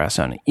iPhone 4S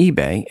on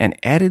eBay and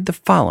added the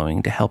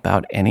following to help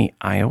out any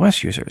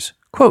iOS users.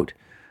 Quote,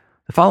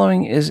 "The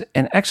following is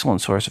an excellent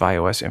source of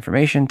iOS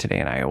information,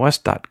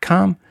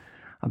 todayandios.com,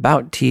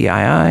 about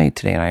TII,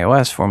 Today in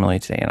iOS, formerly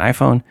Today in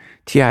iPhone.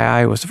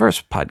 TII was the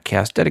first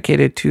podcast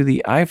dedicated to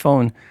the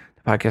iPhone.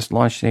 The podcast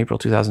launched in April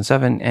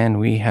 2007, and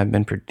we have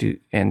been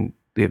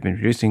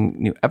producing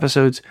new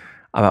episodes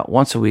about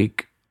once a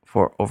week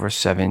for over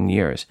 7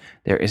 years.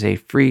 There is a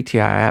free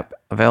TII app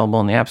available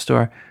in the App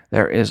Store.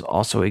 There is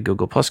also a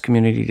Google Plus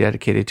community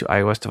dedicated to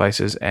iOS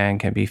devices and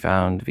can be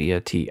found via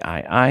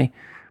TII.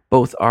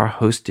 Both are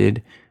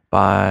hosted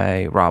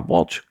by Rob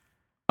Walsh,"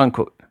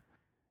 unquote.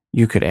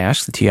 You could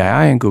ask the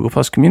TII and Google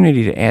Plus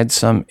community to add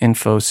some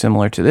info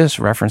similar to this,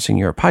 referencing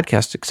your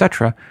podcast,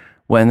 etc.,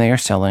 when they are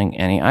selling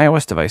any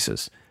iOS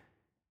devices.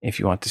 If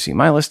you want to see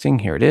my listing,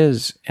 here it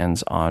is.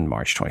 Ends on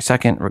March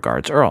 22nd.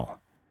 Regards, Earl.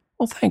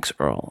 Well, thanks,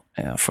 Earl,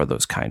 for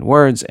those kind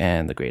words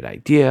and the great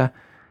idea.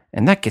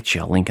 And that gets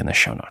you a link in the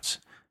show notes.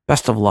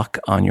 Best of luck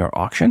on your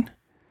auction.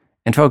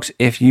 And folks,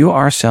 if you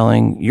are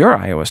selling your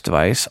iOS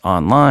device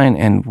online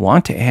and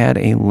want to add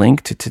a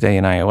link to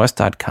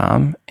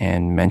todayandios.com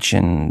and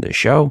mention the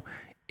show,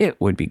 it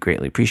would be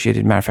greatly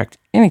appreciated. Matter of fact,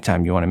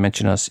 anytime you want to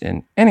mention us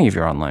in any of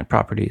your online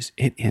properties,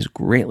 it is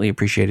greatly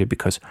appreciated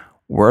because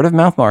word of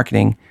mouth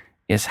marketing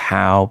is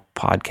how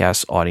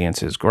podcast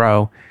audiences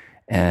grow,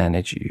 and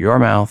it's your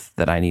mouth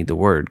that I need the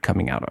word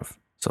coming out of.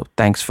 So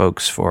thanks,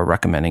 folks, for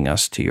recommending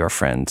us to your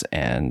friends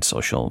and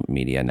social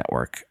media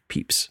network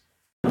peeps.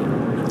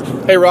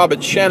 Hey, Rob,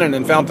 it's Shannon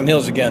in Fountain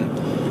Hills again.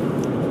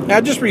 I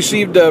just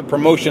received a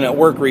promotion at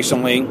work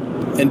recently.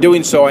 In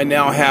doing so, I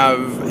now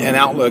have an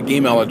Outlook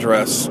email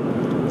address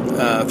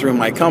through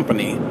my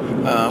company.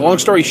 Long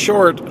story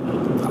short,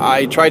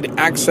 I tried to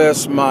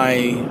access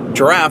my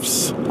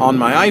drafts on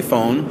my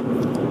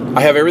iPhone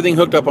I have everything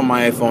hooked up on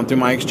my iPhone through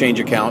my Exchange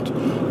account,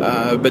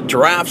 but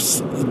Giraffes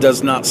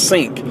does not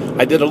sync.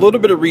 I did a little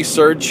bit of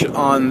research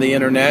on the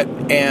internet,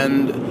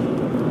 and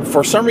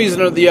for some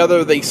reason or the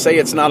other, they say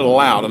it's not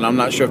allowed, and I'm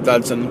not sure if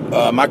that's a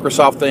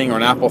Microsoft thing or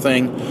an Apple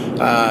thing.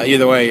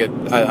 Either way,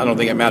 I don't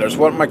think it matters.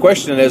 What my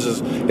question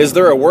is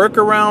there a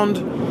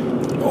workaround,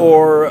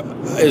 or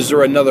is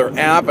there another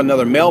app,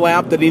 another mail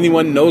app that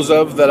anyone knows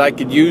of that I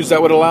could use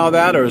that would allow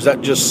that, or is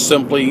that just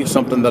simply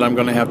something that I'm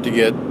going to have to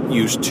get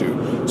used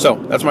to? So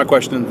that's my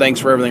question.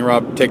 Thanks for everything,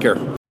 Rob. Take care.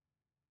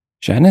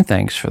 Shannon,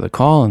 thanks for the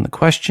call and the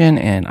question,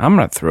 and I'm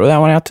going to throw that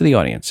one out to the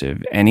audience. If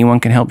anyone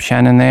can help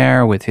Shannon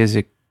there with his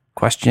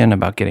question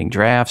about getting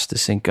drafts to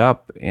sync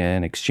up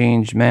in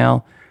Exchange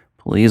mail,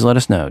 please let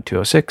us know.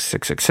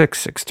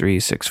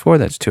 206-666-6364.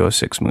 That's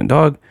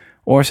 206-MOONDOG.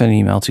 Or send an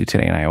email to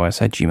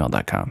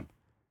todayios@gmail.com.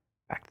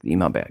 Back to the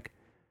email bag.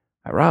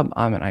 Hi, Rob.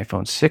 I'm an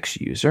iPhone 6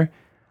 user.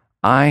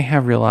 I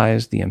have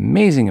realized the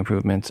amazing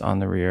improvements on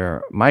the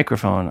rear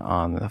microphone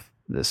on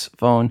this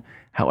phone.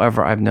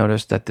 However, I've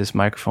noticed that this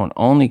microphone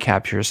only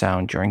captures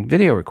sound during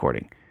video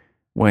recording.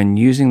 When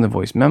using the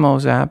Voice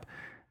Memos app,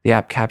 the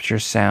app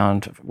captures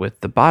sound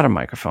with the bottom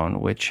microphone,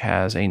 which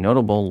has a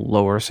notable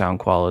lower sound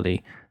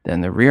quality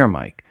than the rear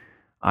mic.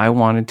 I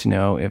wanted to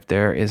know if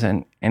there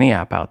isn't any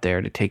app out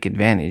there to take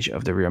advantage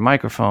of the rear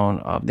microphone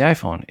of the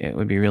iPhone. It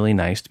would be really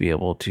nice to be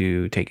able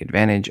to take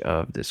advantage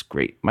of this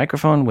great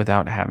microphone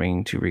without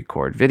having to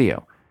record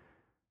video.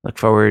 Look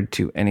forward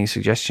to any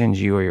suggestions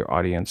you or your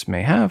audience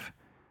may have.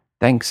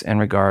 Thanks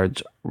and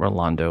regards,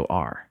 Rolando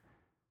R.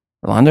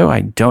 Rolando, I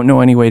don't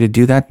know any way to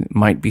do that. It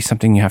might be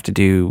something you have to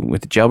do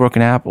with the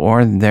jailbroken app,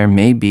 or there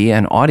may be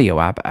an audio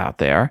app out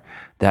there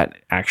that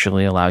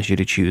actually allows you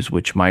to choose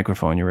which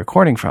microphone you're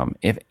recording from.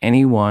 If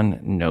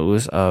anyone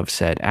knows of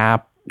said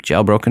app,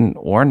 jailbroken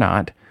or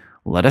not,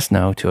 let us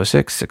know.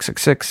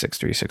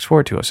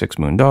 206-666-6364,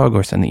 206-MOONDOG,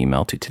 or send the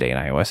email to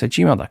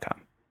todayios@gmail.com.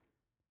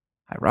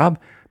 Hi, Rob.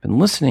 Been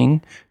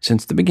listening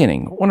since the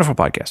beginning. Wonderful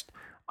podcast.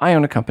 I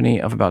own a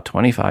company of about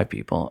 25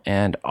 people,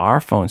 and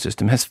our phone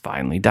system has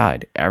finally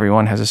died.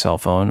 Everyone has a cell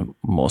phone,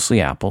 mostly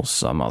Apple,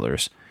 some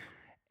others.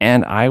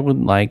 And I would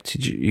like to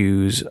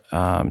use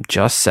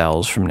just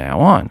cells from now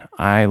on.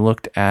 I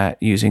looked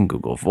at using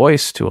Google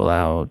Voice to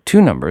allow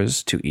 2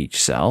 numbers to each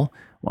cell,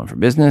 one for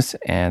business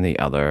and the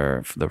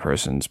other for the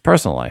person's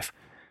personal life.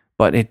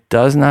 But it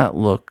does not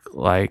look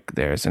like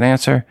there's an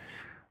answer.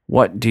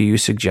 What do you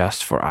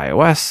suggest for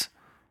iOS?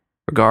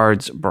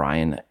 Regards,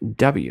 Brian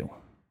W.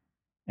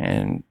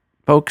 And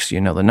folks,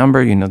 you know the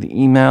number, you know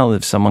the email.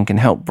 If someone can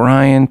help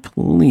Brian,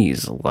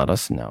 please let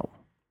us know.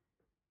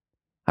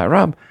 Hi,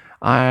 Rob.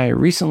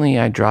 Recently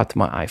I dropped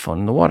my iPhone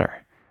in the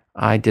water.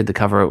 I did the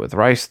cover it with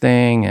rice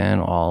thing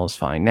and all is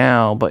fine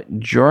now, but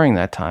during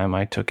that time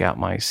I took out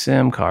my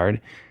SIM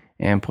card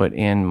and put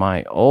in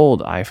my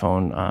old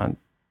iPhone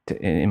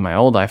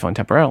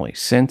temporarily.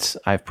 Since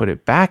I've put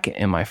it back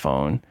in my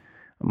phone,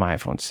 my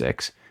iPhone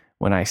 6,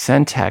 when I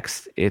send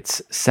text,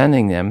 it's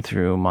sending them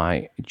through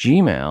my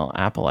Gmail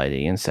Apple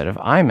ID instead of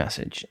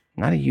iMessage.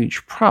 Not a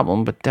huge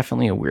problem, but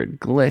definitely a weird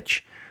glitch.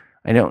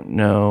 I don't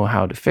know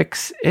how to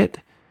fix it.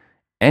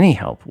 Any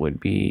help would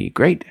be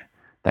great.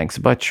 Thanks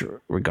a bunch.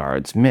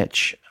 Regards,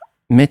 Mitch.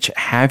 Mitch,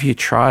 have you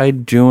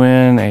tried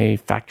doing a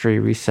factory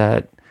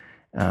reset,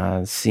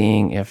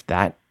 seeing if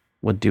that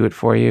would do it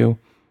for you?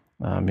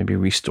 Maybe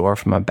restore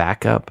from a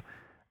backup.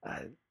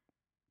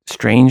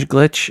 Strange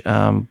glitch,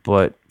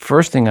 but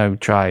first thing I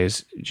would try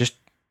is just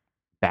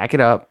back it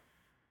up,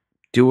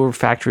 do a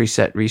factory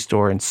set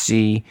restore, and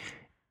see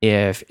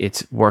if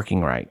it's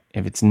working right.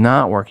 If it's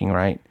not working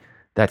right,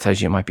 that tells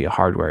you it might be a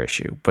hardware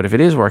issue. But if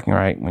it is working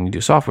right, when you do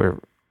software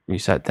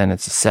reset, then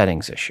it's a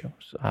settings issue.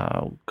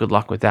 So, good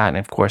luck with that. And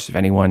of course, if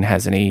anyone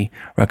has any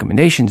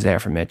recommendations there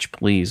for Mitch,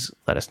 please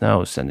let us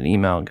know. Send an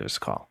email and give us a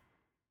call.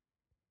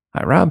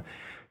 Hi, Rob.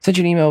 Sent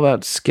you an email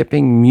about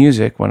skipping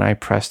music when I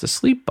press the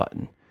sleep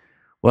button.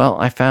 Well,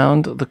 I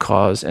found the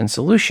cause and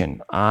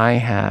solution. I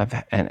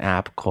have an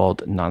app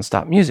called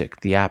Nonstop Music.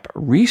 The app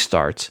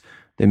restarts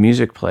the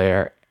music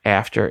player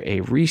after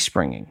a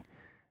respringing.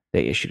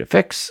 They issued a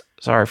fix.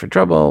 Sorry for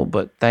trouble,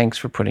 but thanks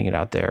for putting it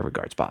out there.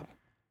 Regards, Bob.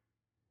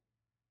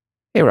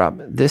 Hey,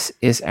 Rob. This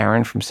is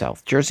Aaron from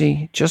South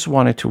Jersey. Just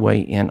wanted to weigh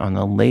in on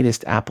the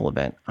latest Apple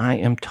event. I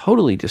am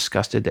totally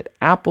disgusted that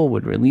Apple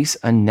would release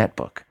a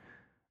netbook.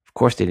 Of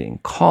course, they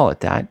didn't call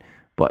it that,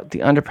 but the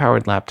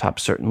underpowered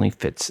laptop certainly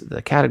fits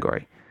the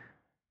category.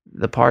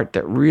 The part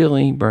that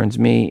really burns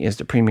me is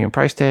the premium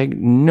price tag.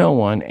 No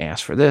one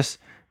asked for this.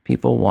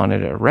 People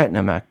wanted a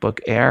Retina MacBook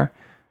Air.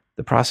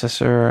 The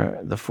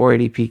processor, the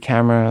 480p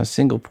camera,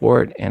 single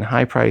port, and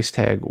high price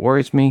tag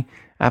worries me.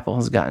 Apple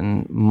has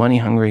gotten money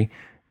hungry.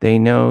 They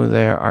know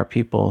there are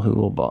people who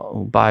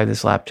will buy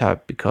this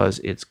laptop because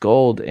it's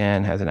gold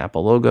and has an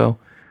Apple logo.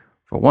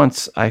 For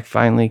once, I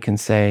finally can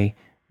say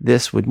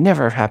this would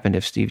never have happened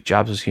if Steve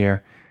Jobs was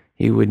here.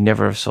 He would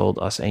never have sold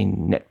us a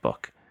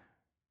netbook.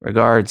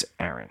 Regards,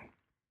 Aaron.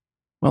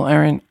 Well,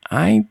 Aaron,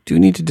 I do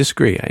need to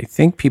disagree. I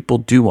think people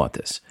do want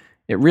this.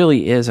 It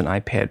really is an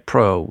iPad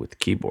Pro with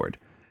keyboard,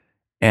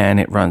 and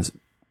it runs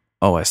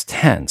OS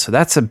 10. So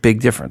that's a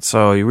big difference.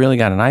 So you really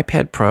got an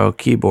iPad Pro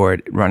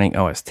keyboard running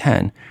OS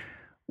 10,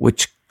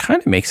 which kind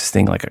of makes this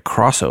thing like a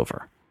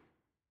crossover.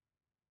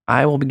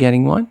 I will be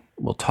getting one.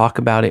 We'll talk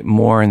about it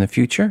more in the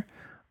future.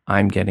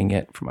 I'm getting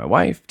it for my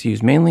wife to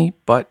use mainly,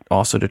 but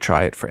also to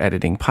try it for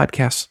editing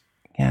podcasts.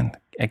 Again,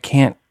 I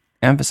can't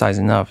emphasize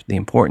enough the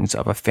importance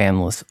of a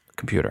fanless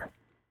computer.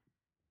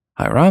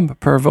 Hi, Rob.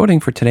 Per voting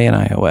for Today in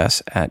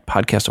iOS at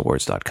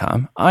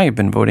podcastawards.com, I have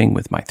been voting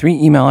with my 3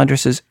 email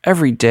addresses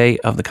every day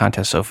of the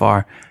contest so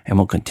far and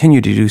will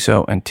continue to do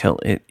so until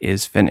it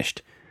is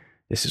finished.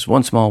 This is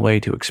one small way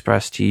to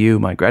express to you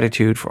my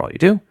gratitude for all you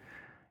do.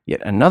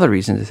 Yet another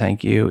reason to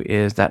thank you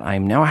is that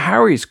I'm now a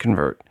Harry's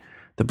convert.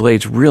 The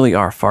blades really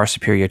are far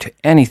superior to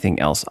anything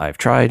else I've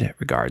tried.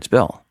 Regards,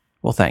 Bill.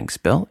 Well, thanks,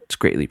 Bill. It's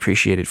greatly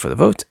appreciated for the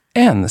vote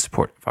and the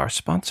support of our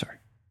sponsor.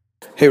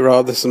 Hey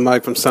Rob, this is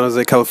Mike from San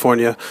Jose,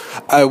 California.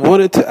 I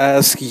wanted to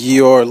ask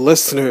your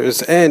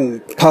listeners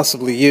and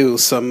possibly you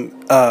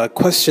some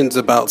questions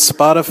about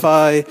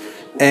Spotify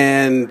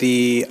and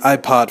the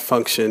iPod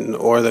function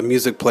or the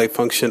music play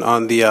function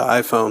on the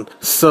iPhone.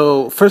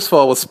 So first of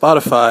all, with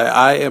Spotify,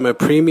 I am a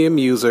premium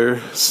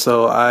user,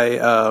 so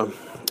I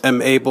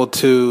am able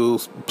to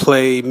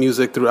play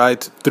music through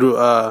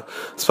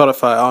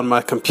Spotify on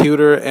my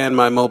computer and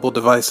my mobile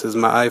devices,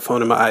 my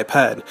iPhone and my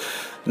iPad.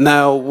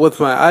 Now, with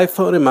my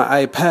iPhone and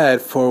my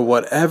iPad, for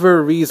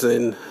whatever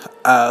reason,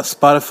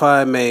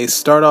 Spotify may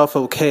start off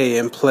okay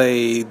and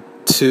play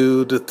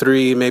 2 to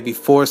 3, maybe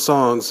 4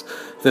 songs.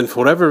 Then for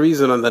whatever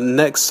reason, on the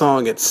next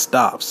song, it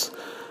stops.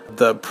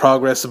 The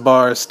progress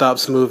bar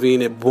stops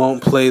moving, it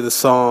won't play the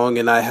song,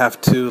 and I have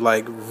to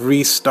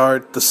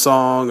restart the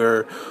song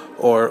or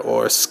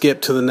skip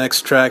to the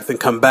next track, then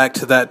come back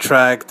to that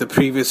track, the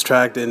previous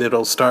track, and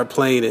it'll start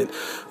playing it.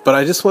 But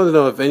I just want to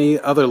know if any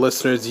other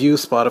listeners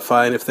use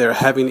Spotify and if they're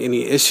having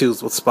any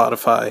issues with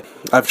Spotify.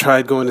 I've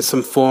tried going to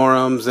some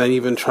forums and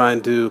even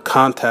trying to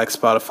contact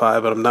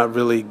Spotify, but I'm not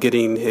really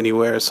getting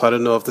anywhere. So I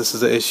don't know if this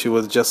is an issue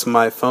with just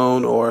my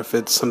phone or if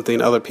it's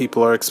something other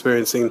people are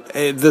experiencing.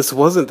 This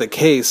wasn't the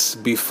case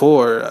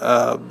before.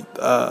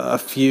 A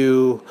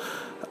few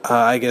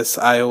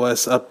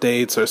iOS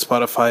updates or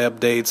Spotify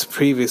updates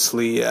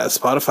previously,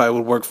 Spotify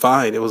would work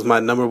fine. It was my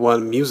number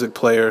one music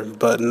player,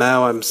 but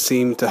now I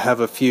seem to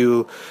have a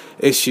few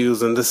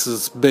issues, and this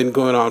has been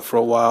going on for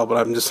a while, but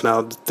I'm just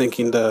now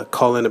thinking to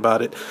call in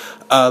about it.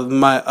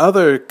 My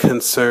other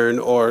concern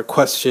or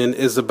question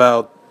is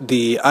about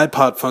the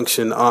iPod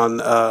function on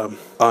the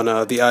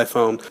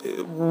iPhone.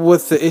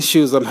 With the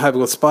issues I'm having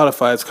with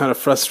Spotify, it's kind of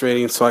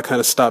frustrating, so I kind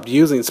of stopped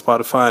using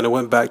Spotify, and I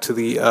went back to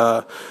the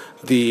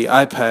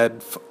iPad,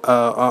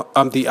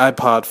 the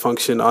iPod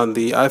function on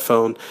the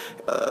iPhone.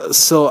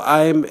 So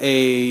I'm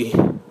a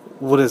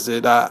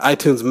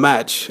iTunes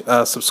Match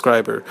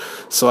subscriber,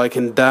 so I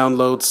can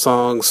download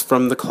songs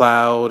from the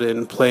cloud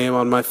and play them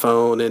on my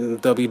phone,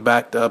 and they'll be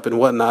backed up and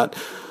whatnot.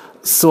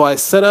 So I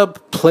set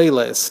up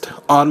playlist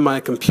on my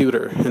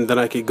computer, and then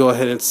I could go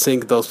ahead and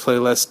sync those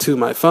playlists to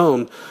my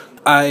phone.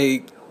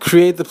 I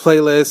create the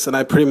playlist, and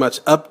I pretty much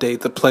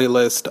update the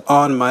playlist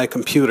on my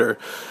computer.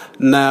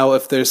 Now,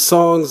 if there's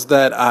songs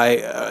that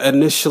I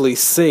initially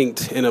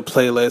synced in a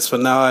playlist, but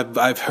now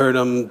I've heard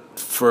them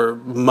for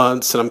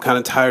months and I'm kind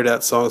of tired of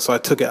that song, so I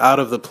took it out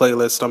of the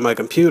playlist on my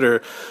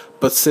computer.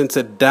 But since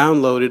it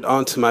downloaded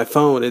onto my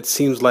phone, it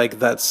seems like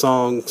that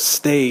song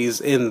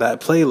stays in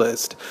that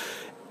playlist.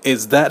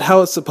 Is that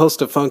how it's supposed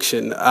to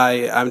function?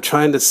 I'm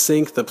trying to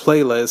sync the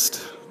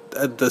playlist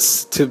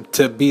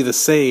to be the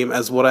same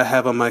as what I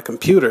have on my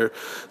computer.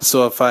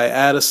 So if I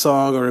add a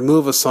song or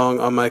remove a song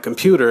on my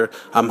computer,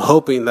 I'm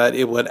hoping that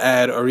it would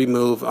add or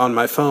remove on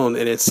my phone,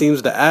 and it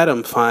seems to add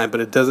them fine, but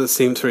it doesn't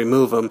seem to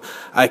remove them.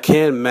 I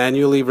can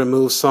manually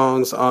remove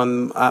songs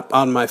on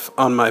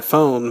my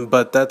phone,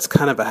 but that's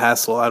kind of a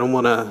hassle. I don't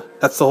want to.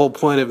 That's the whole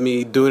point of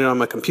me doing it on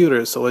my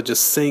computer, so it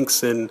just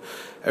syncs and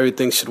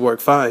everything should work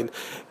fine.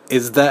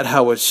 Is that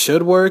how it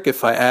should work?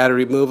 If I add or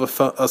remove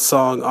a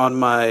song on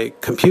my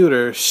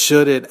computer,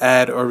 should it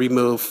add or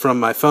remove from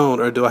my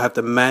phone, or do I have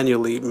to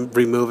manually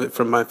remove it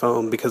from my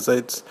phone because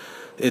it's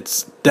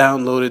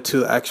downloaded to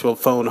the actual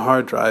phone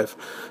hard drive?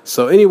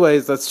 So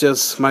anyways, that's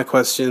just my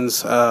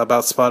questions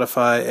about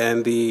Spotify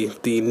and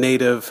the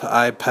native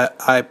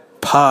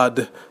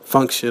iPod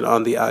function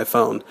on the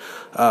iPhone.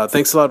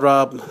 Thanks a lot,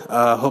 Rob.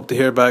 Hope to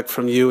hear back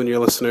from you and your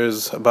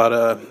listeners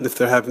about if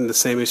they're having the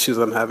same issues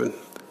I'm having.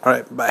 All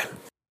right, bye.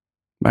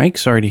 Mike,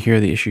 sorry to hear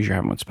the issues you're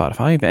having with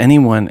Spotify. If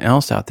anyone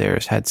else out there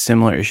has had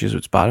similar issues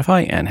with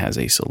Spotify and has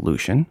a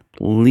solution,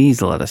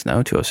 please let us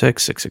know.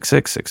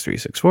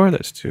 206-666-6364.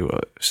 That's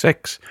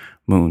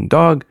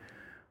 206-MOON-DOG.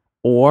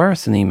 Or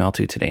send an email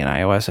to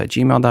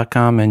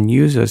todayinios@gmail.com and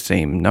use those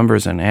same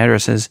numbers and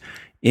addresses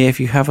if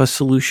you have a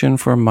solution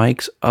for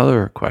Mike's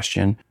other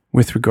question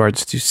with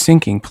regards to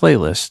syncing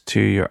playlists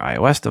to your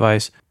iOS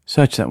device,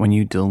 such that when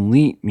you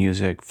delete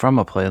music from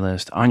a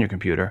playlist on your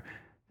computer,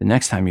 the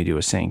next time you do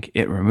a sync,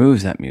 it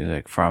removes that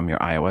music from your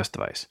iOS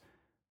device.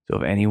 So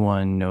if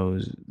anyone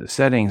knows the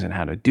settings and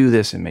how to do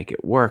this and make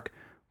it work,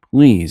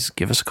 please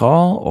give us a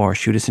call or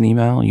shoot us an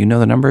email. You know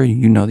the number,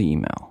 you know the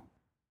email.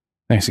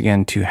 Thanks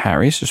again to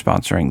Harry's for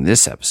sponsoring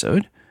this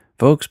episode.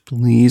 Folks,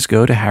 please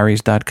go to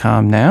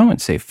harrys.com now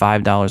and save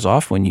 $5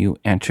 off when you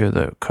enter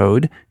the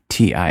code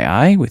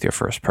TII with your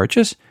first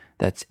purchase.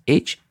 That's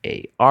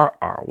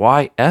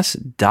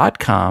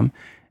HARRYS.com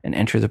and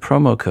enter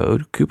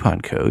the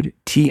coupon code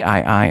TII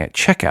at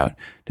checkout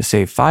to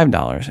save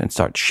 $5 and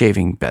start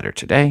shaving better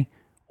today,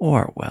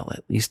 or, well,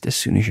 at least as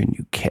soon as your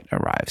new kit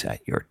arrives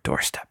at your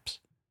doorsteps.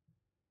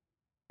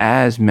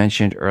 As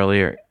mentioned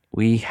earlier,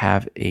 we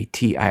have a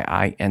TII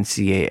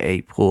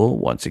NCAA pool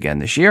once again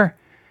this year.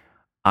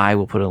 I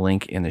will put a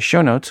link in the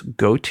show notes.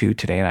 Go to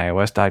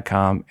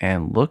todayinios.com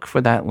and look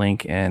for that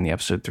link in the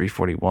episode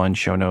 341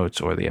 show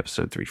notes or the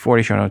episode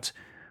 340 show notes,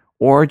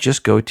 or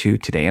just go to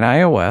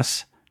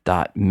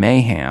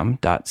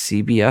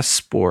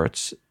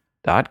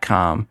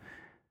todayinios.mayhem.cbssports.com.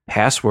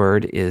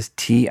 Password is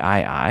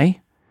TII,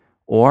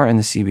 or in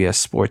the CBS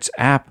Sports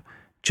app,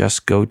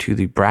 just go to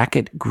the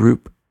bracket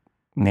group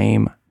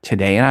name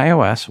Today in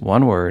iOS,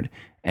 one word,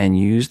 and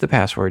use the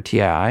password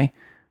TII.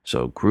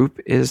 So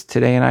group is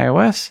Today in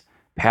iOS,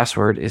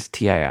 password is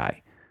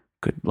TII.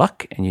 Good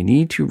luck, and you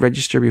need to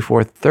register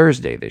before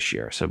Thursday this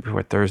year. So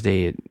before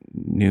Thursday at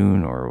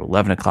noon or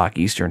 11 o'clock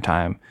Eastern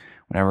time,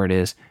 whenever it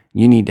is,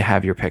 you need to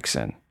have your picks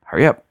in.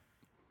 Hurry up.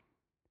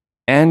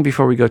 And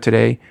before we go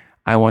today,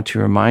 I want to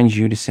remind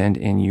you to send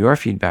in your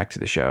feedback to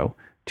the show,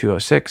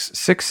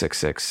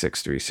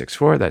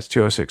 206-666-6364. That's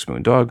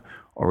 206-MOON-DOG.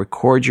 Or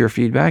record your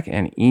feedback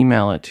and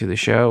email it to the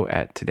show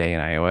at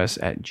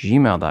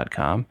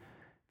todayinios@gmail.com.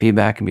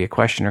 Feedback can be a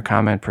question or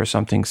comment per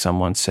something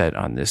someone said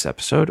on this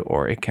episode,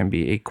 or it can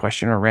be a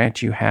question or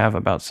rant you have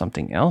about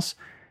something else,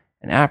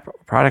 an app or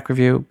product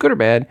review, good or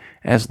bad.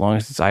 As long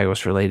as it's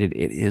iOS related,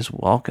 it is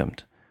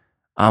welcomed.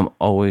 I'm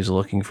always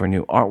looking for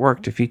new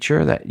artwork to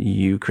feature that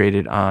you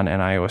created on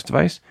an iOS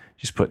device.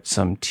 Just put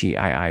some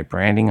TII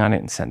branding on it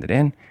and send it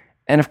in.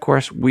 And of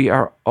course, we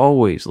are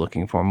always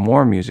looking for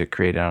more music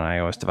created on an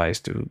iOS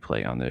device to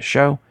play on this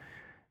show.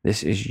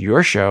 This is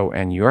your show,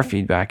 and your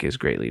feedback is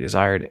greatly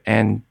desired.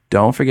 And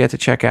don't forget to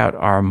check out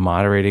our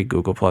moderated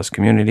Google Plus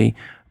community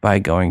by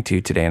going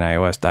to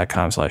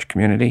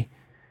todayinios.com/community.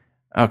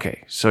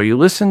 Okay, so you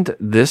listened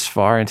this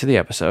far into the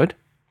episode.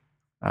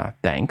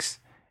 Thanks.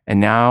 And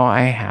now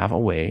I have a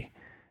way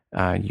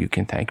you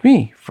can thank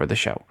me for the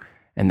show.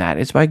 And that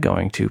is by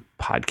going to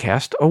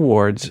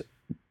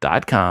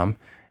podcastawards.com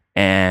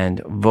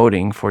and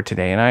voting for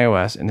Today in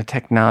iOS in the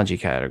technology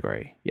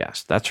category.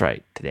 Yes, that's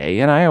right.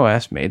 Today in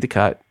iOS made the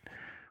cut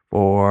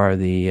for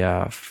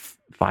the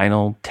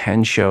final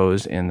 10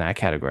 shows in that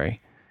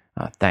category.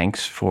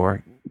 Thanks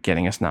for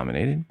getting us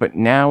nominated. But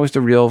now is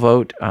the real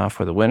vote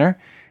for the winner.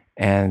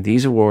 And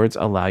these awards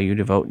allow you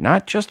to vote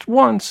not just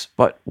once,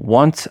 but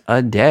once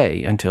a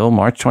day until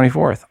March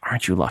 24th.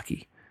 Aren't you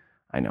lucky?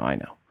 I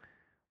know.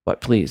 But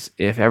please,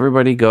 if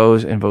everybody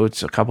goes and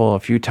votes a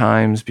few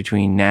times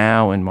between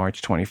now and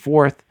March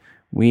 24th,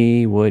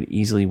 we would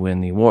easily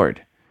win the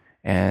award.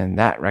 And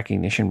that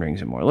recognition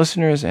brings in more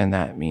listeners, and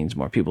that means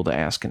more people to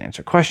ask and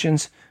answer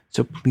questions.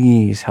 So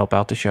please help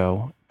out the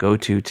show. Go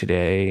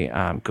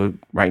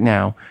right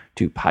now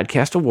to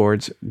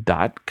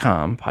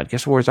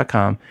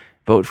podcastawards.com,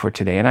 vote for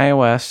Today in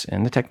iOS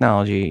in the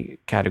technology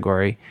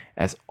category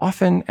as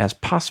often as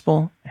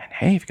possible. And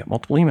hey, if you've got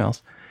multiple emails,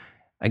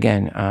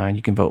 again,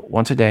 you can vote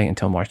once a day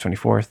until March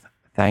 24th.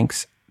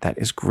 Thanks. That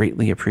is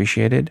greatly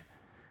appreciated.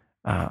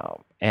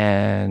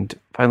 And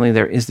finally,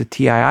 there is the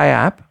TII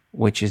app,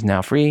 which is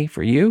now free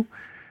for you.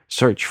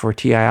 Search for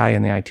TII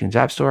in the iTunes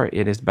App Store.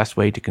 It is the best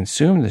way to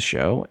consume the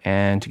show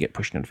and to get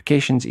push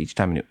notifications each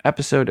time a new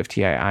episode of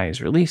TII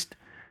is released.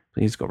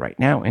 Please go right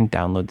now and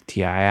download the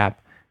TII app.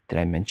 Did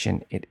I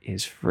mention it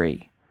is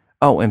free?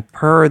 Oh, and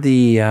per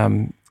the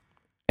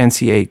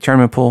NCAA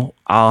tournament pool,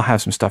 I'll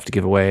have some stuff to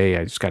give away.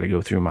 I just got to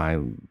go through my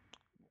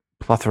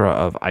plethora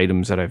of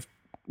items that I've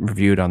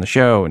reviewed on the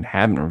show and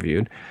haven't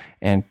reviewed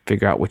and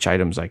figure out which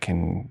items I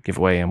can give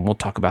away. And we'll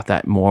talk about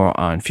that more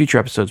on future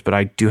episodes, but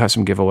I do have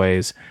some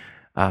giveaways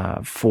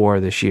for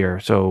this year.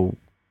 So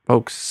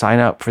folks, sign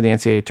up for the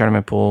NCAA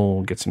tournament pool.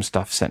 We'll get some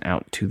stuff sent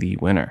out to the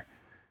winner.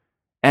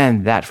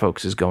 And that,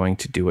 folks, is going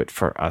to do it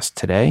for us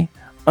today.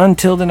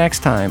 Until the next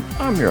time,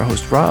 I'm your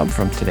host, Rob,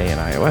 from Today in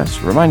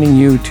iOS, reminding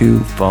you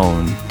to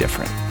phone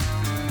different.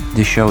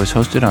 This show is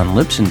hosted on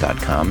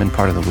Libsyn.com and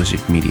part of the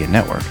Wizard Media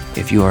Network.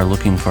 If you are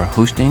looking for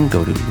hosting,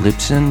 go to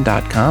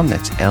Libsyn.com,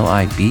 that's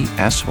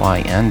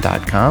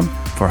Libsyn.com,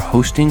 for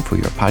hosting for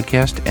your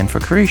podcast and for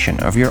creation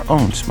of your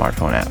own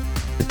smartphone app.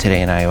 The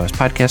Today in iOS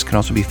podcast can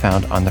also be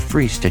found on the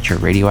free Stitcher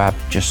radio app.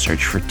 Just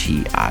search for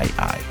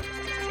TII.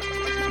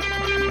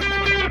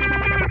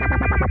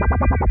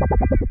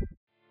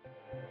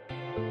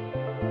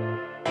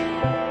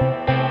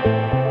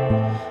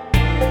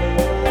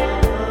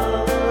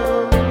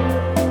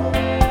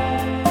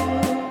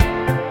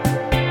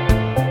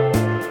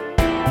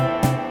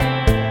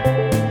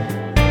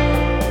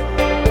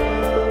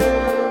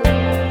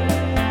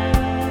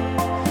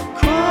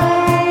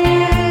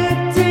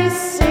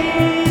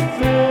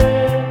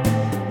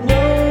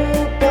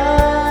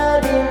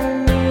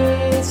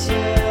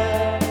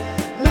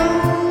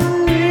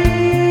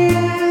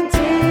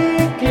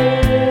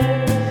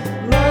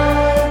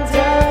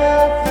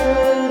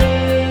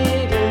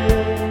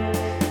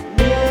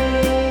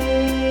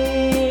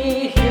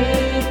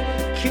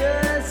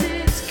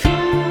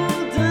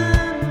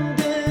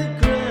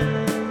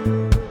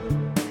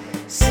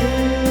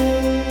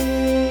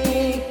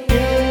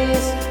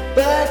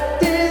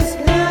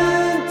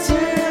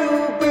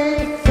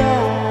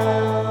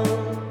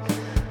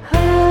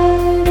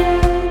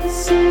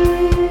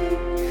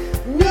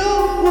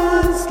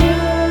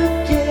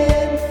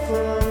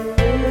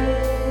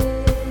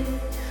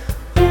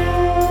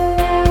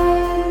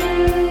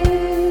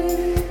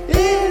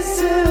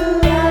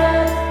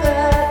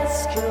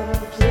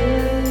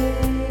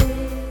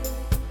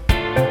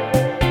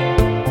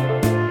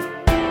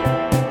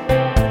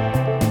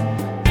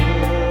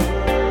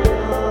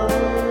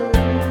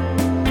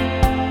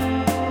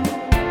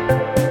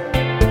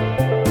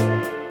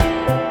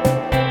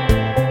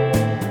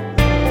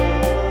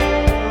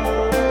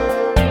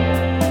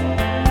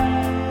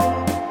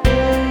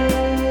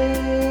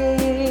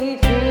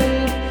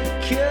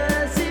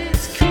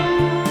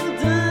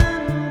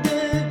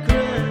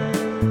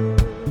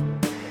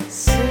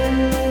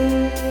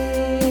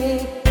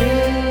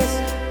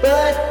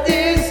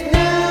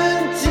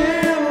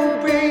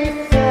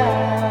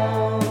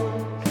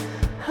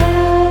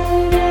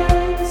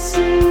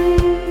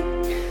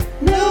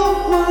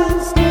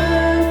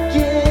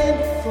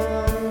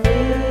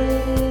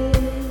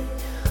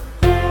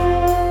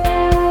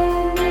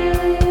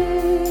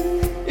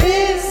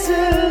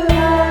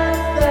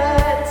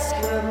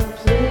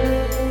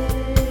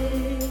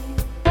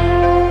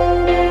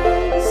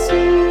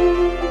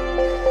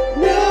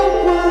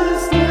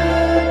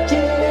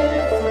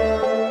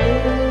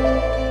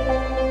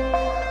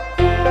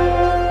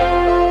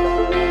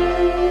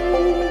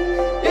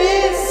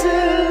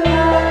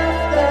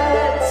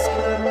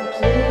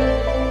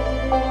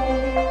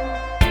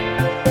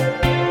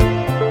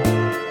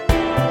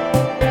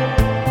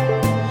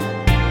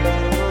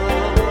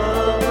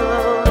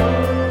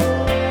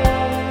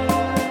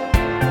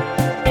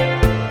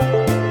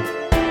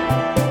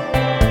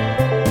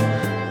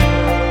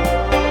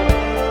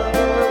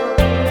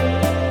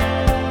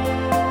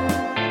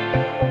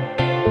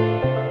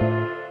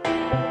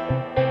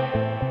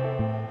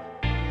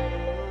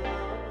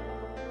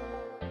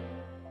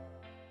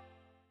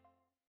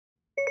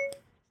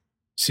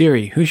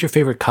 Siri, who's your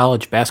favorite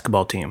college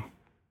basketball team?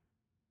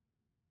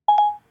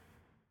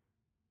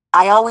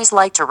 I always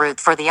like to root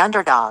for the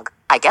underdog.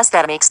 I guess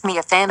that makes me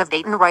a fan of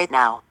Dayton right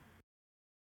now.